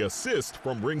with the assist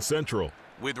from Ring Central.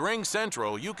 With Ring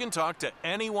Central, you can talk to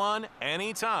anyone,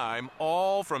 anytime,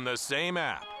 all from the same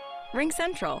app. Ring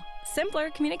Central. Simpler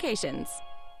communications.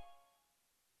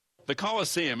 The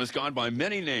Coliseum has gone by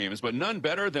many names, but none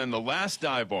better than the Last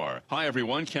Dive Bar. Hi,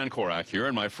 everyone. Ken Korak here,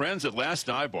 and my friends at Last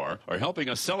Dive Bar are helping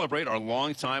us celebrate our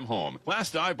longtime home.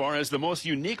 Last Dive Bar has the most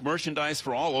unique merchandise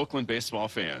for all Oakland baseball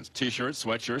fans. T-shirts,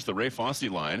 sweatshirts, the Ray Fosse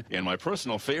line, and my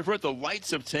personal favorite, the lights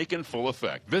have taken full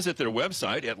effect. Visit their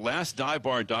website at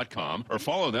lastdivebar.com or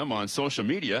follow them on social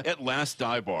media at Last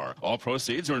Dive Bar. All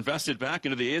proceeds are invested back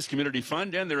into the A's Community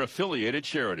Fund and their affiliated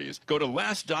charities. Go to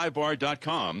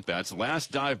lastdivebar.com. That's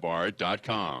lastdivebar.com.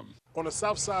 On the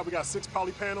south side, we got 6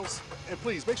 poly panels, and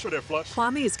please make sure they're flush.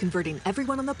 Kwame is converting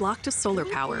everyone on the block to solar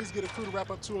power. Please get a crew to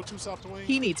wrap up 202 South Duane.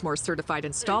 He needs more certified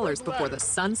installers before the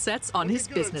sun sets on his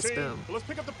business boom. Well, let's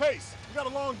pick up the pace. We got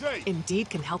a long day. Indeed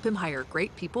can help him hire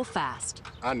great people fast.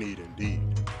 I need Indeed.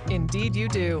 Indeed you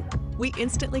do. We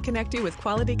instantly connect you with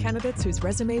quality candidates whose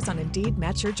resumes on Indeed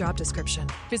match your job description.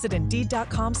 Visit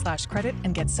Indeed.com/credit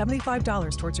and get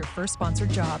 $75 towards your first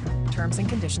sponsored job. Terms and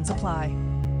conditions apply.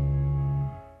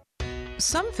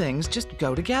 Some things just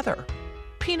go together.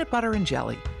 Peanut butter and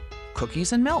jelly,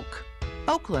 cookies and milk,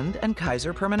 Oakland and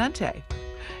Kaiser Permanente.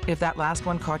 If that last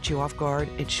one caught you off guard,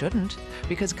 it shouldn't,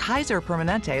 because Kaiser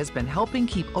Permanente has been helping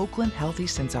keep Oakland healthy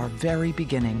since our very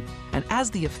beginning. And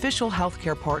as the official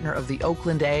healthcare partner of the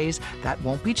Oakland A's, that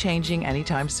won't be changing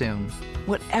anytime soon.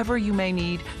 Whatever you may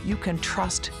need, you can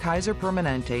trust Kaiser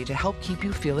Permanente to help keep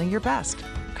you feeling your best.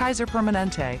 Kaiser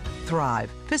Permanente.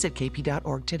 Thrive. Visit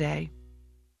kp.org today.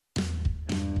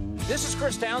 This is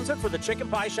Chris Townsend for the Chicken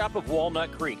Pie Shop of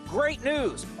Walnut Creek. Great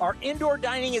news! Our indoor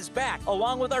dining is back,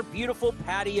 along with our beautiful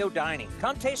patio dining.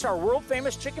 Come taste our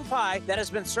world-famous chicken pie that has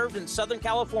been served in Southern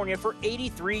California for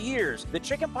 83 years. The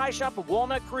Chicken Pie Shop of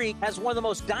Walnut Creek has one of the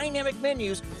most dynamic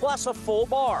menus, plus a full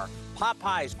bar. Pot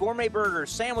pies, gourmet burgers,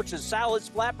 sandwiches, salads,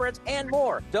 flatbreads, and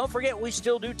more. Don't forget, we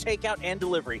still do takeout and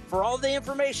delivery. For all the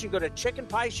information, go to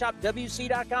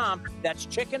chickenpieshopwc.com. That's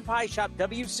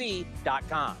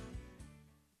chickenpieshopwc.com.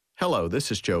 Hello,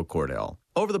 this is Joe Cordell.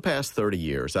 Over the past 30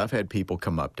 years, I've had people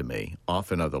come up to me,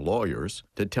 often other lawyers,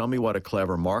 to tell me what a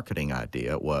clever marketing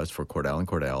idea it was for Cordell &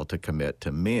 Cordell to commit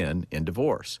to men in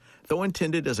divorce. Though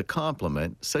intended as a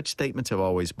compliment, such statements have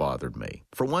always bothered me.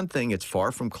 For one thing, it's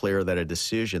far from clear that a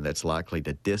decision that's likely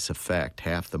to disaffect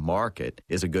half the market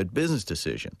is a good business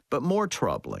decision. But more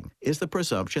troubling is the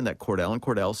presumption that Cordell &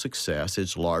 Cordell's success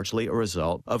is largely a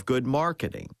result of good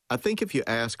marketing. I think if you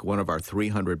ask one of our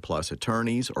 300-plus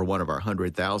attorneys or one of our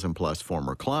 100,000-plus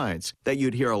former clients, that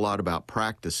you'd hear a lot about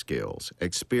practice skills,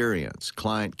 experience,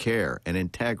 client care, and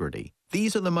integrity.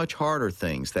 These are the much harder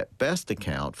things that best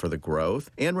account for the growth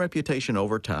and reputation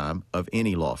over time of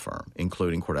any law firm,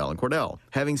 including Cordell & Cordell.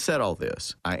 Having said all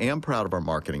this, I am proud of our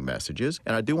marketing messages,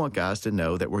 and I do want guys to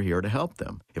know that we're here to help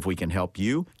them. If we can help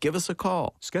you, give us a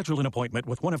call. Schedule an appointment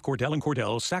with one of Cordell &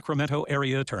 Cordell's Sacramento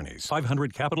area attorneys.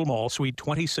 500 Capitol Mall, Suite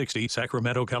 2060,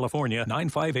 Sacramento, California,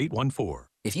 95814.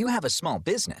 If you have a small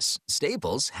business,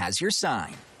 Staples has your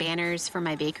sign. Banners for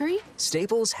my bakery?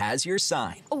 Staples has your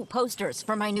sign. Oh, posters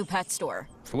for my new pet store.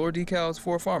 Floor decals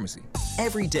for a pharmacy.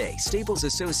 Every day, Staples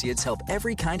associates help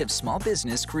every kind of small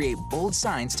business create bold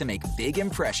signs to make big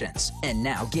impressions. And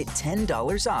now get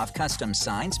 $10 off custom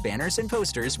signs, banners, and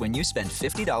posters when you spend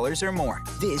 $50 or more.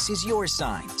 This is your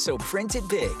sign, so print it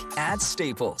big at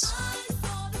Staples.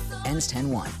 Ends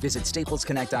 10/1. Visit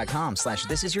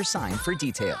staplesconnect.com/thisisyoursign for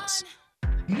details.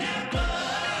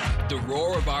 The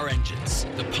roar of our engines,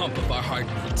 the pump of our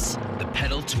heartbeats, the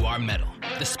pedal to our metal,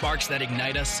 the sparks that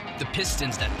ignite us, the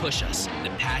pistons that push us, the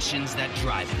passions that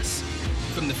drive us.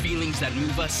 From the feelings that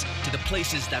move us to the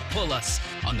places that pull us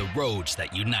on the roads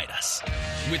that unite us.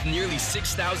 With nearly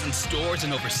 6,000 stores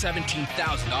and over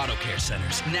 17,000 auto care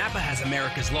centers, Napa has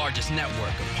America's largest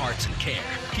network of parts and care,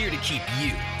 here to keep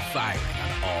you firing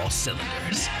on all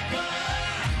cylinders.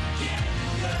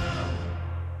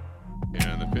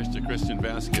 And the pitch to Christian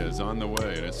Vasquez on the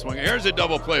way. And it's swinging. Here's a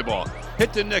double play ball.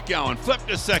 Hit to Nick Allen. Flip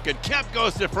to second. Kemp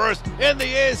goes to first. And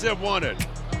the A's have won it.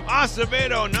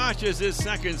 Acevedo notches his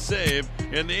second save.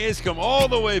 And the A's come all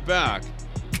the way back.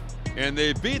 And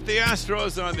they beat the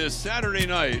Astros on this Saturday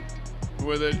night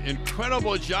with an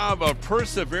incredible job of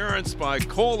perseverance by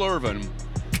Cole Irvin.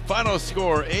 Final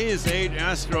score, A's 8,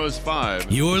 Astros 5.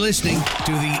 You're listening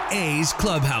to the A's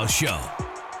Clubhouse Show.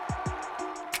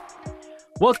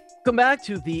 Welcome back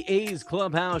to the A's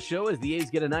Clubhouse Show as the A's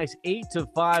get a nice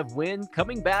 8-5 win,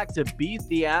 coming back to beat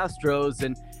the Astros.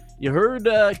 And you heard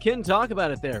Ken talk about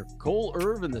it there. Cole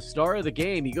Irvin, the star of the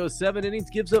game. He goes 7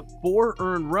 innings, gives up 4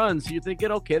 earned runs. So you're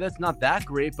thinking, okay, that's not that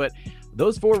great. But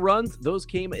those 4 runs, those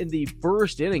came in the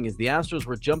first inning as the Astros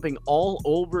were jumping all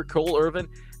over Cole Irvin.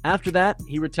 After that,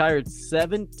 he retired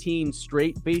 17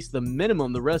 straight, faced the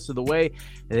minimum the rest of the way.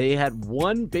 They had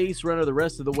 1 base runner the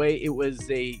rest of the way. It was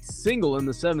a single in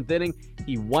the 7th inning.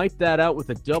 He wiped that out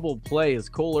with a double play as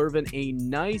Cole Irvin, a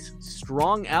nice,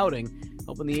 strong outing,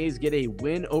 helping the A's get a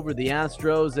win over the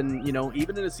Astros. And, you know,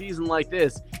 even in a season like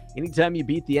this, anytime you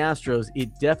beat the Astros,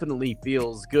 it definitely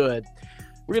feels good.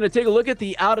 We're going to take a look at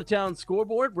the out-of-town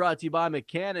scoreboard brought to you by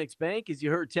Mechanics Bank. As you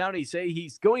heard Townie say,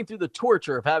 he's going through the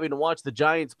torture of having to watch the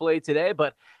Giants play today,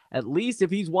 but at least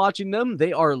if he's watching them,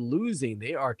 they are losing.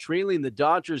 They are trailing the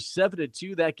Dodgers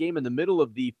 7-2, that game in the middle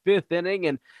of the 5th inning.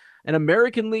 And an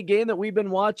American League game that we've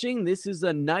been watching, this is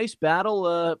a nice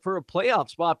battle for a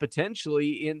playoff spot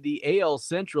potentially in the AL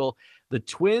Central. The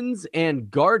Twins and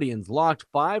Guardians locked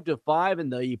 5-5 in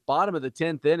the bottom of the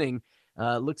 10th inning.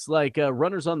 Looks like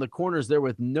runners on the corners there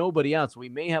with nobody out, so we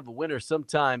may have a winner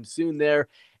sometime soon there.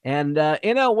 And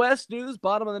NL West news,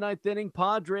 bottom of the 9th inning,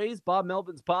 Padres, Bob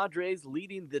Melvin's Padres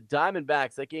leading the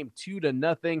Diamondbacks. That game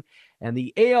 2-0. And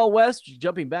the AL West,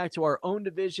 jumping back to our own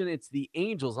division, it's the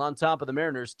Angels on top of the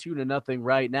Mariners, 2-0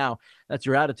 right now. That's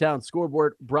your out-of-town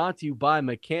scoreboard brought to you by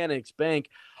Mechanics Bank.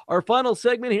 Our final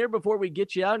segment here before we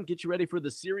get you out and get you ready for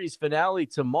the series finale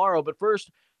tomorrow. But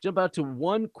first, jump out to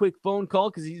one quick phone call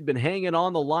because he's been hanging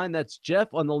on the line. That's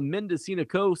Jeff on the Mendocino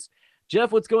coast.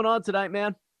 Jeff, what's going on tonight,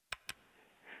 man?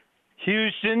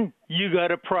 Houston, you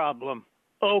got a problem.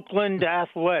 Oakland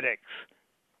Athletics.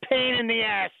 Pain in the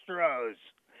Astros.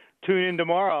 Tune in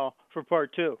tomorrow for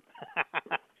part 2.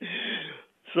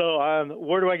 So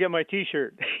where do I get my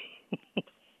T-shirt?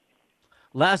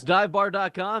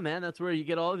 LastDiveBar.com, man. That's where you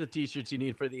get all of the T-shirts you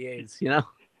need for the A's, you know?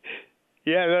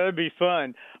 Yeah, that'd be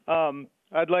fun.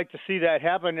 I'd like to see that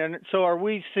happen. And so are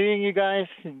we seeing, you guys,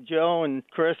 Joe and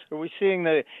Chris, are we seeing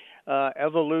the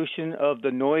evolution of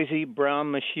the noisy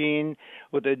brown machine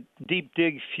with a deep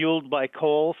dig fueled by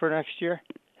coal for next year?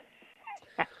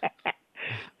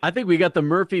 I think we got the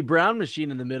Murphy Brown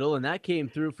machine in the middle, and that came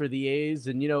through for the A's.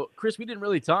 And, you know, Chris, we didn't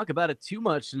really talk about it too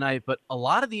much tonight, but a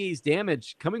lot of the A's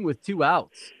damage coming with 2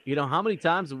 outs. You know, how many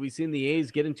times have we seen the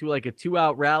A's get into like a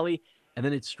 2-out rally, and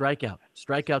then it's strikeout.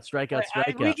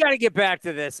 We got to get back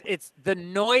to this. It's the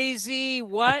noisy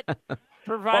what?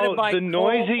 Provided by the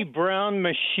noisy brown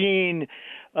machine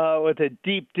with a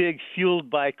deep dig fueled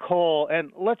by coal.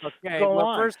 And let's go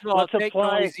on. First of all, let's take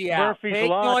apply noisy out. Murphy's Take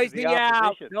law noisy to the out.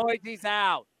 opposition. Noisy's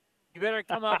out. You better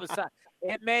come up with something.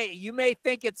 You may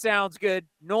think it sounds good.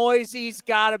 Noisy's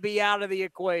got to be out of the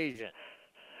equation.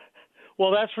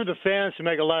 Well, that's for the fans to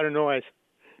make a lot of noise.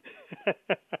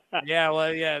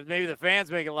 Yeah, maybe the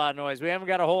fans make a lot of noise. We haven't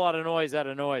got a whole lot of noise out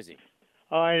of Noisy.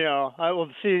 I know. I will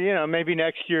see. Maybe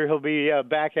next year he'll be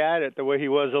back at it the way he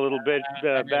was a little bit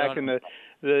back in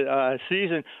the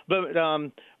season.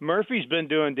 But Murphy's been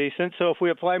doing decent. So if we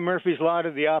apply Murphy's law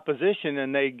to the opposition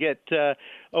and they get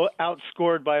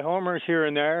outscored by homers here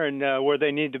and there and where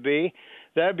they need to be,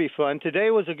 that'd be fun. Today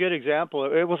was a good example.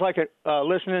 It was like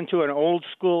listening to an old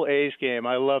school A's game.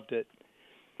 I loved it.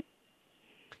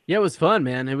 Yeah, it was fun,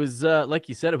 man. It was, like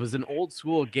you said, it was an old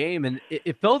school game, and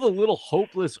it felt a little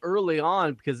hopeless early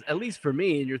on because, at least for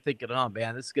me, and you're thinking, oh,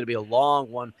 man, this is going to be a long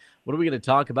one. What are we going to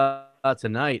talk about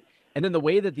tonight? And then the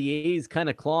way that the A's kind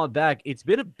of clawed back, it's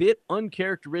been a bit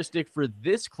uncharacteristic for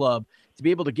this club to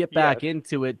be able to get back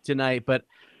into it tonight. But,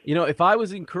 if I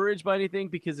was encouraged by anything,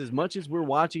 because as much as we're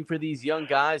watching for these young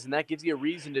guys, and that gives you a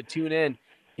reason to tune in,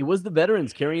 it was the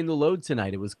veterans carrying the load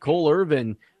tonight. It was Cole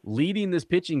Irvin leading this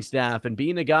pitching staff and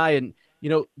being a guy. And,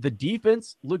 the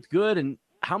defense looked good. And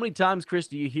how many times, Chris,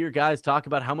 do you hear guys talk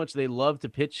about how much they love to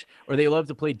pitch or they love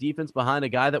to play defense behind a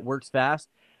guy that works fast?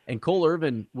 And Cole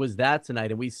Irvin was that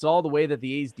tonight. And we saw the way that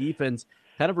the A's defense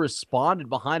kind of responded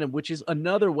behind him, which is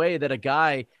another way that a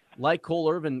guy like Cole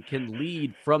Irvin can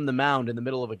lead from the mound in the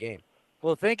middle of a game.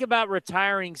 Well, think about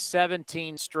retiring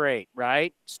 17 straight,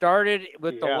 right? Started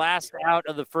with the last out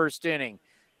of the first inning.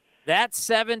 That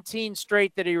 17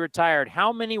 straight that he retired,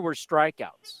 how many were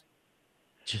strikeouts?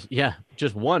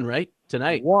 Just one, right?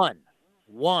 Tonight. One.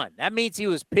 That means he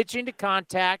was pitching to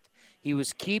contact. He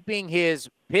was keeping his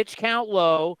pitch count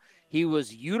low. He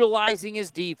was utilizing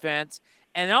his defense.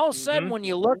 And all of a sudden, when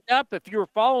you looked up, if you were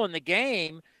following the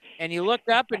game, and you looked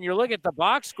up and you're looking at the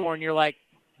box score and you're like,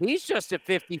 he's just at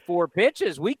 54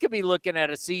 pitches. We could be looking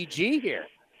at a CG here.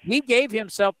 He gave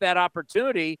himself that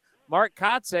opportunity. Mark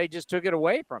Kotsay just took it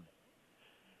away from him.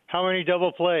 How many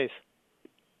double plays?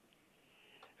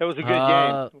 It was a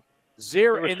good game.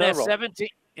 Zero in the 17.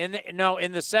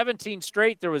 In the 17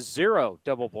 straight, there was 0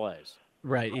 double plays.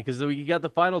 Right, because you got the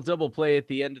final double play at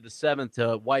the end of the 7th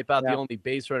to wipe out the only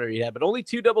base runner he had, but only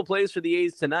 2 double plays for the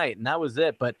A's tonight, and that was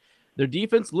it. But their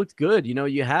defense looked good.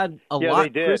 You had a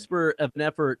lot crisper of an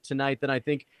effort tonight than I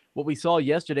think what we saw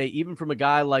yesterday, even from a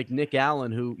guy like Nick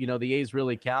Allen, who, the A's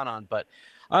really count on. But,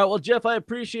 all right, well, Jeff, I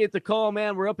appreciate the call,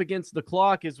 man. We're up against the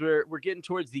clock as we're getting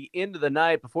towards the end of the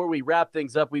night. Before we wrap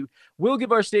things up, we will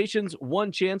give our stations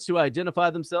one chance to identify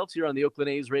themselves here on the Oakland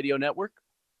A's radio network.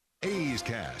 A's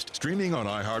Cast, streaming on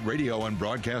iHeartRadio and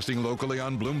broadcasting locally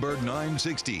on Bloomberg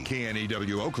 960,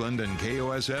 KNEW Oakland, and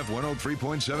KOSF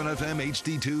 103.7 FM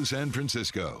HD2 San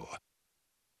Francisco.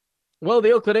 Well,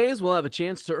 the Oakland A's will have a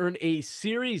chance to earn a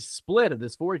series split of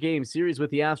this 4-game series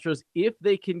with the Astros if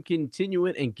they can continue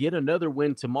it and get another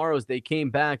win tomorrow as they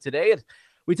came back today. And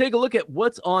we take a look at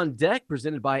what's on deck,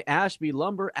 presented by Ashby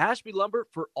Lumber. Ashby Lumber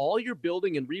for all your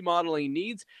building and remodeling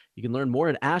needs. You can learn more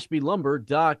at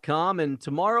ashbylumber.com. And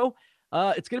tomorrow,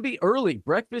 it's going to be early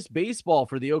breakfast baseball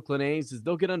for the Oakland A's as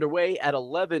they'll get underway at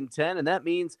 11:10, and that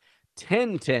means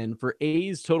 10:10 for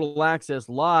A's Total Access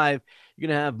Live. You're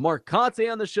going to have Mark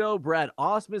Kotsay on the show, Brad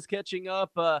Ausmus catching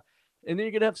up, and then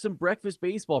you're going to have some breakfast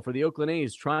baseball for the Oakland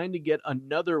A's trying to get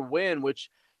another win, which,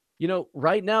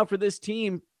 right now for this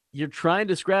team, you're trying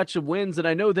to scratch some wins, and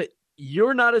I know that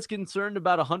you're not as concerned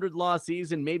about a 100-loss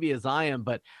season maybe as I am,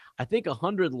 but I think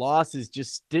 100 losses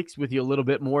just sticks with you a little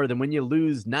bit more than when you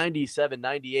lose 97,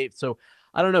 98. So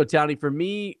I don't know, Townie. For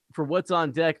me, for what's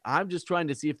on deck, I'm just trying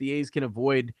to see if the A's can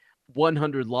avoid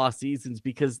 100 loss seasons,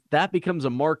 because that becomes a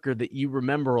marker that you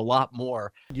remember a lot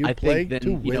more. I think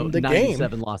than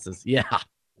 97 losses. Yeah.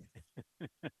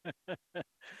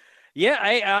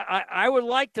 Yeah, I would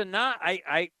like to not.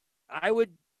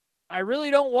 I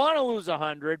really don't want to lose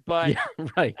 100, but yeah,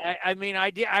 right.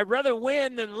 I'd rather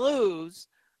win than lose.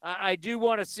 I do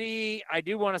want to see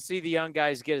the young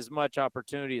guys get as much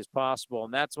opportunity as possible,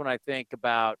 and that's when I think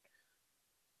about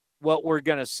what we're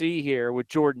going to see here with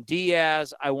Jordan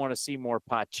Diaz. I want to see more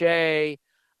Pache.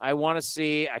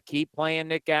 I keep playing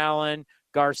Nick Allen.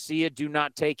 Garcia, do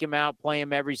not take him out. Play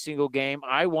him every single game.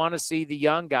 I want to see the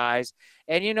young guys.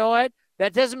 And you know what?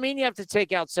 That doesn't mean you have to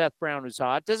take out Seth Brown, who's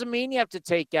hot. Doesn't mean you have to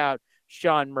take out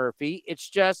Sean Murphy. It's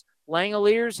just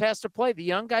Langeliers has to play. The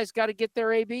young guys got to get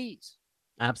their ABs.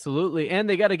 Absolutely. And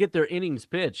they got to get their innings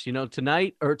pitched.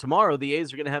 Tonight or tomorrow, the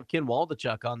A's are going to have Ken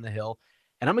Waldichuk on the hill.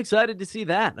 And I'm excited to see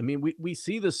that. I mean, we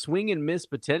see the swing and miss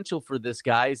potential for this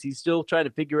guy as he's still trying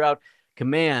to figure out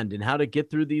command and how to get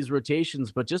through these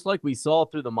rotations. But just like we saw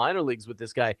through the minor leagues with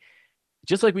this guy,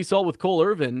 just like we saw with Cole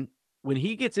Irvin, when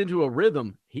he gets into a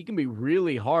rhythm, he can be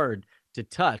really hard to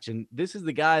touch. And this is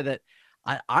the guy that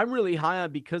I'm really high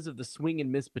on because of the swing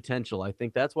and miss potential. I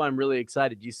think that's why I'm really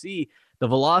excited. You see the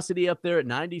velocity up there at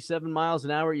 97 miles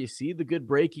an hour. You see the good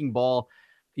breaking ball,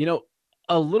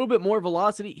 a little bit more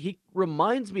velocity. He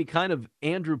reminds me kind of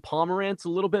Andrew Pomerantz a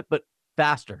little bit, but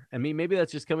faster. I mean, maybe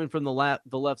that's just coming from the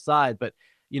left side, but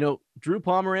Drew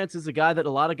Pomerantz is a guy that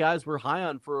a lot of guys were high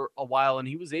on for a while, and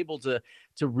he was able to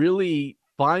really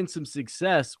find some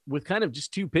success with kind of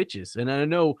just 2 pitches. And I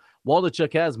know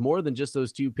Waldichuk has more than just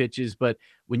those 2 pitches, but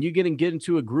when you get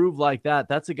into a groove like that,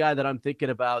 that's a guy that I'm thinking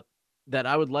about that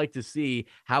I would like to see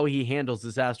how he handles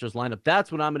this Astros lineup.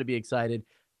 That's what I'm going to be excited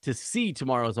to see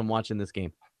tomorrow as I'm watching this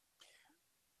game.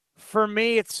 For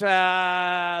me, it's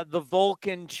the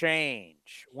Vulcan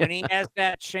change. When he has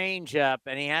that change up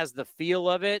and he has the feel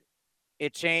of it,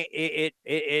 it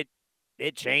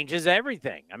changes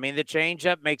everything. I mean, the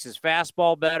changeup makes his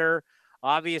fastball better.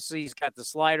 Obviously, he's got the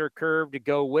slider curve to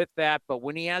go with that. But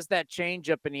when he has that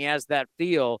changeup and he has that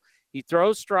feel, he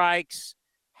throws strikes,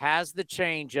 has the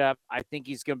changeup. I think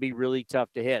he's going to be really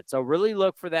tough to hit. So really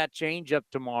look for that changeup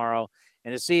tomorrow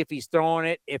and to see if he's throwing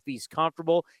it, if he's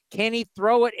comfortable. Can he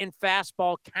throw it in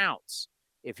fastball counts?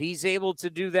 If he's able to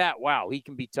do that, wow, he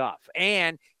can be tough.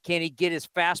 And can he get his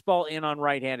fastball in on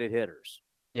right-handed hitters?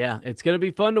 Yeah, it's going to be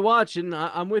fun to watch, and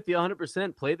I'm with you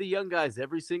 100%. Play the young guys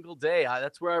every single day.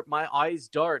 That's where my eyes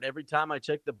dart every time I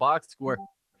check the box score.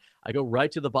 I go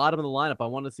right to the bottom of the lineup. I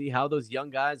want to see how those young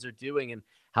guys are doing and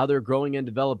how they're growing and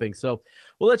developing. So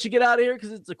we'll let you get out of here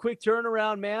because it's a quick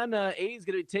turnaround, man. A's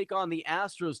going to take on the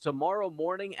Astros tomorrow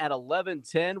morning at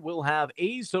 11:10. We'll have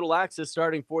A's Total Access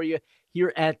starting for you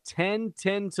here at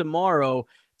 10:10 tomorrow.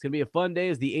 It's going to be a fun day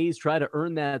as the A's try to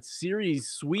earn that series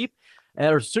sweep.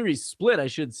 Or series split, I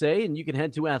should say. And you can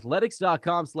head to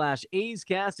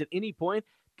athletics.com/A'sCast at any point.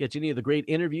 Get you any of the great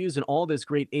interviews and all this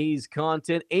great A's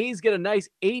content. A's get a nice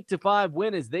 8-5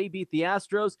 win as they beat the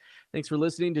Astros. Thanks for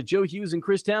listening to Joe Hughes and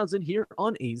Chris Townsend here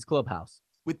on A's Clubhouse.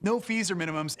 With no fees or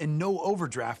minimums and no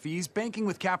overdraft fees, banking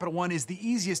with Capital One is the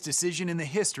easiest decision in the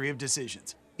history of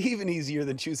decisions. Even easier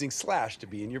than choosing Slash to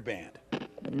be in your band.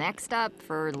 Next up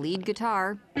for lead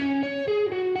guitar.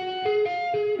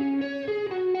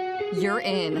 You're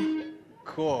in.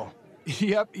 Cool.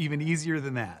 Yep, even easier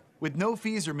than that. With no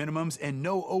fees or minimums and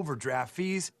no overdraft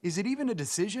fees, is it even a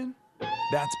decision?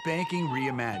 That's banking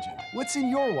reimagined. What's in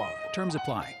your wallet? Terms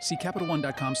apply. See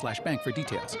CapitalOne.com/bank for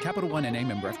details. Capital One NA,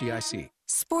 member FDIC.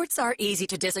 Sports are easy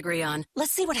to disagree on.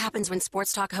 Let's see what happens when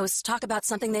sports talk hosts talk about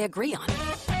something they agree on.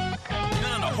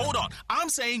 No, hold on. I'm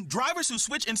saying drivers who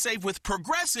switch and save with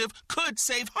Progressive could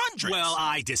save hundreds. Well,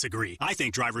 I disagree. I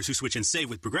think drivers who switch and save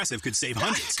with Progressive could save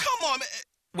hundreds. Come on, man.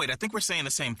 Wait, I think we're saying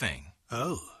the same thing.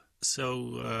 Oh,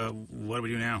 so what do we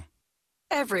do now?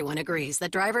 Everyone agrees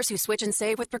that drivers who switch and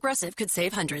save with Progressive could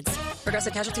save hundreds.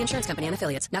 Progressive Casualty Insurance Company and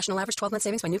Affiliates. National average 12-month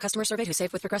savings by new customer surveyed who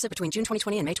saved with Progressive between June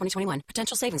 2020 and May 2021.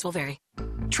 Potential savings will vary.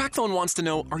 TrackPhone wants to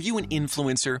know, are you an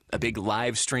influencer, a big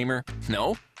live streamer?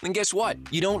 No? Then guess what?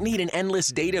 You don't need an endless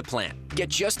data plan. Get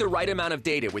just the right amount of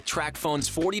data with TrackPhone's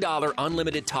 $40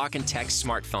 unlimited talk and text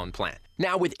smartphone plan.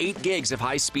 Now with 8 gigs of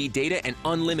high-speed data and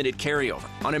unlimited carryover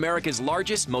on America's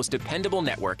largest, most dependable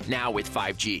network, now with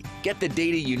 5G. Get the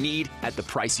data you need at the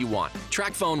price you want.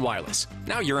 TrackPhone Wireless.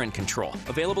 Now you're in control.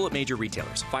 Available at major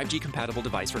retailers. 5G compatible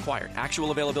device required. Actual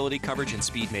availability, coverage, and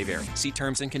speed may vary. See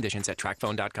terms and conditions at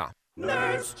TrackPhone.com.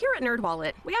 Nerds! Here at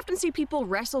NerdWallet, we often see people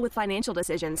wrestle with financial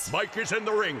decisions. Mike is in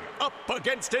the ring, up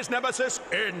against his nemesis,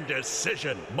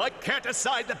 Indecision. Mike can't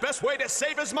decide the best way to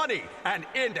save his money, and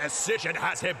Indecision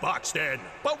has him boxed in.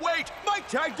 But wait, Mike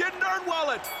tagged in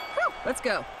NerdWallet! Whew, let's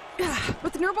go.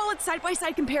 With NerdWallet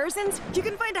side-by-side comparisons, you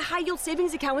can find a high-yield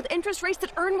savings account with interest rates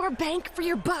that earn more bank for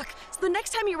your buck. So the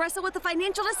next time you wrestle with a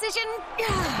financial decision,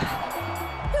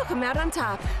 you'll come out on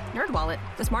top. NerdWallet,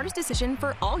 the smartest decision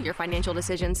for all your financial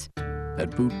decisions.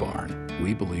 At Boot Barn,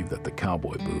 we believe that the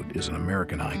cowboy boot is an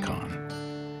American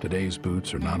icon. Today's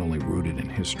boots are not only rooted in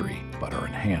history, but are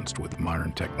enhanced with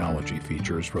modern technology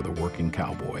features for the working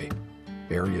cowboy.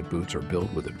 Ariat boots are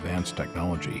built with advanced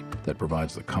technology that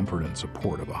provides the comfort and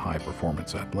support of a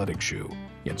high-performance athletic shoe,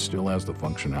 yet still has the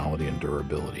functionality and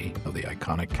durability of the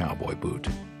iconic cowboy boot.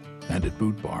 And at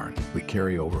Boot Barn, we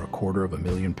carry over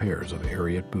 250,000 pairs of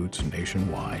Ariat boots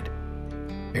nationwide.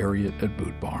 Ariat at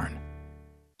Boot Barn.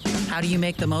 How do you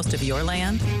make the most of your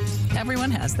land?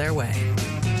 Everyone has their way.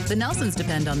 The Nelsons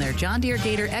depend on their John Deere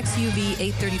Gator XUV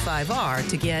 835R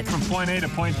to get from point A to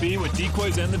point B with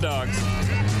decoys and the dogs.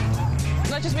 As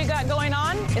much as we got going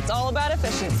on, it's all about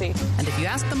efficiency. And if you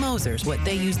ask the Mosers what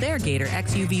they use their Gator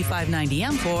XUV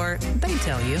 590M for, they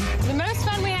tell you. The most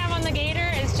fun we have on the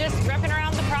Gator is just ripping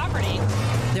around the property.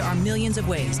 There are millions of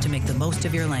ways to make the most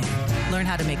of your land. Learn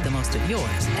how to make the most of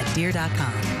yours at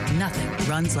Deere.com. Nothing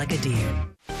runs like a Deere.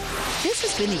 This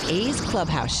has been the A's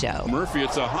Clubhouse Show. Murphy,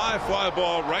 it's a high fly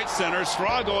ball, right center.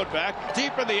 Straw going back,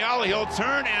 deep in the alley. He'll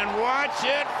turn and watch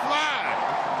it fly.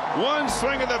 One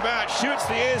swing of the bat shoots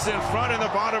the A's in front in the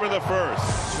bottom of the first.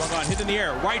 Swung on, hit in the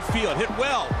air, right field, hit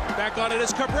well. Back on it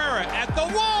is Cabrera at the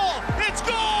wall. It's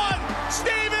gone!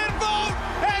 Stephen Vogt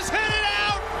has hit it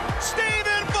out!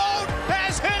 Stephen Vogt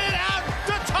has hit it out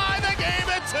to tie the game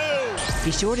at 2!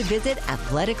 Be sure to visit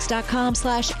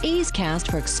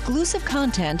athletics.com/A'sCast for exclusive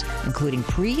content, including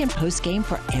pre- and post-game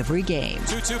for every game.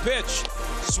 2-2 pitch.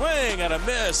 Swing and a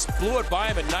miss. Blew it by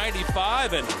him at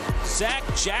 95, and Zach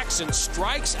Jackson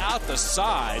strikes out the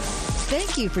side.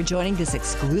 Thank you for joining this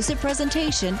exclusive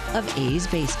presentation of A's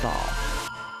Baseball.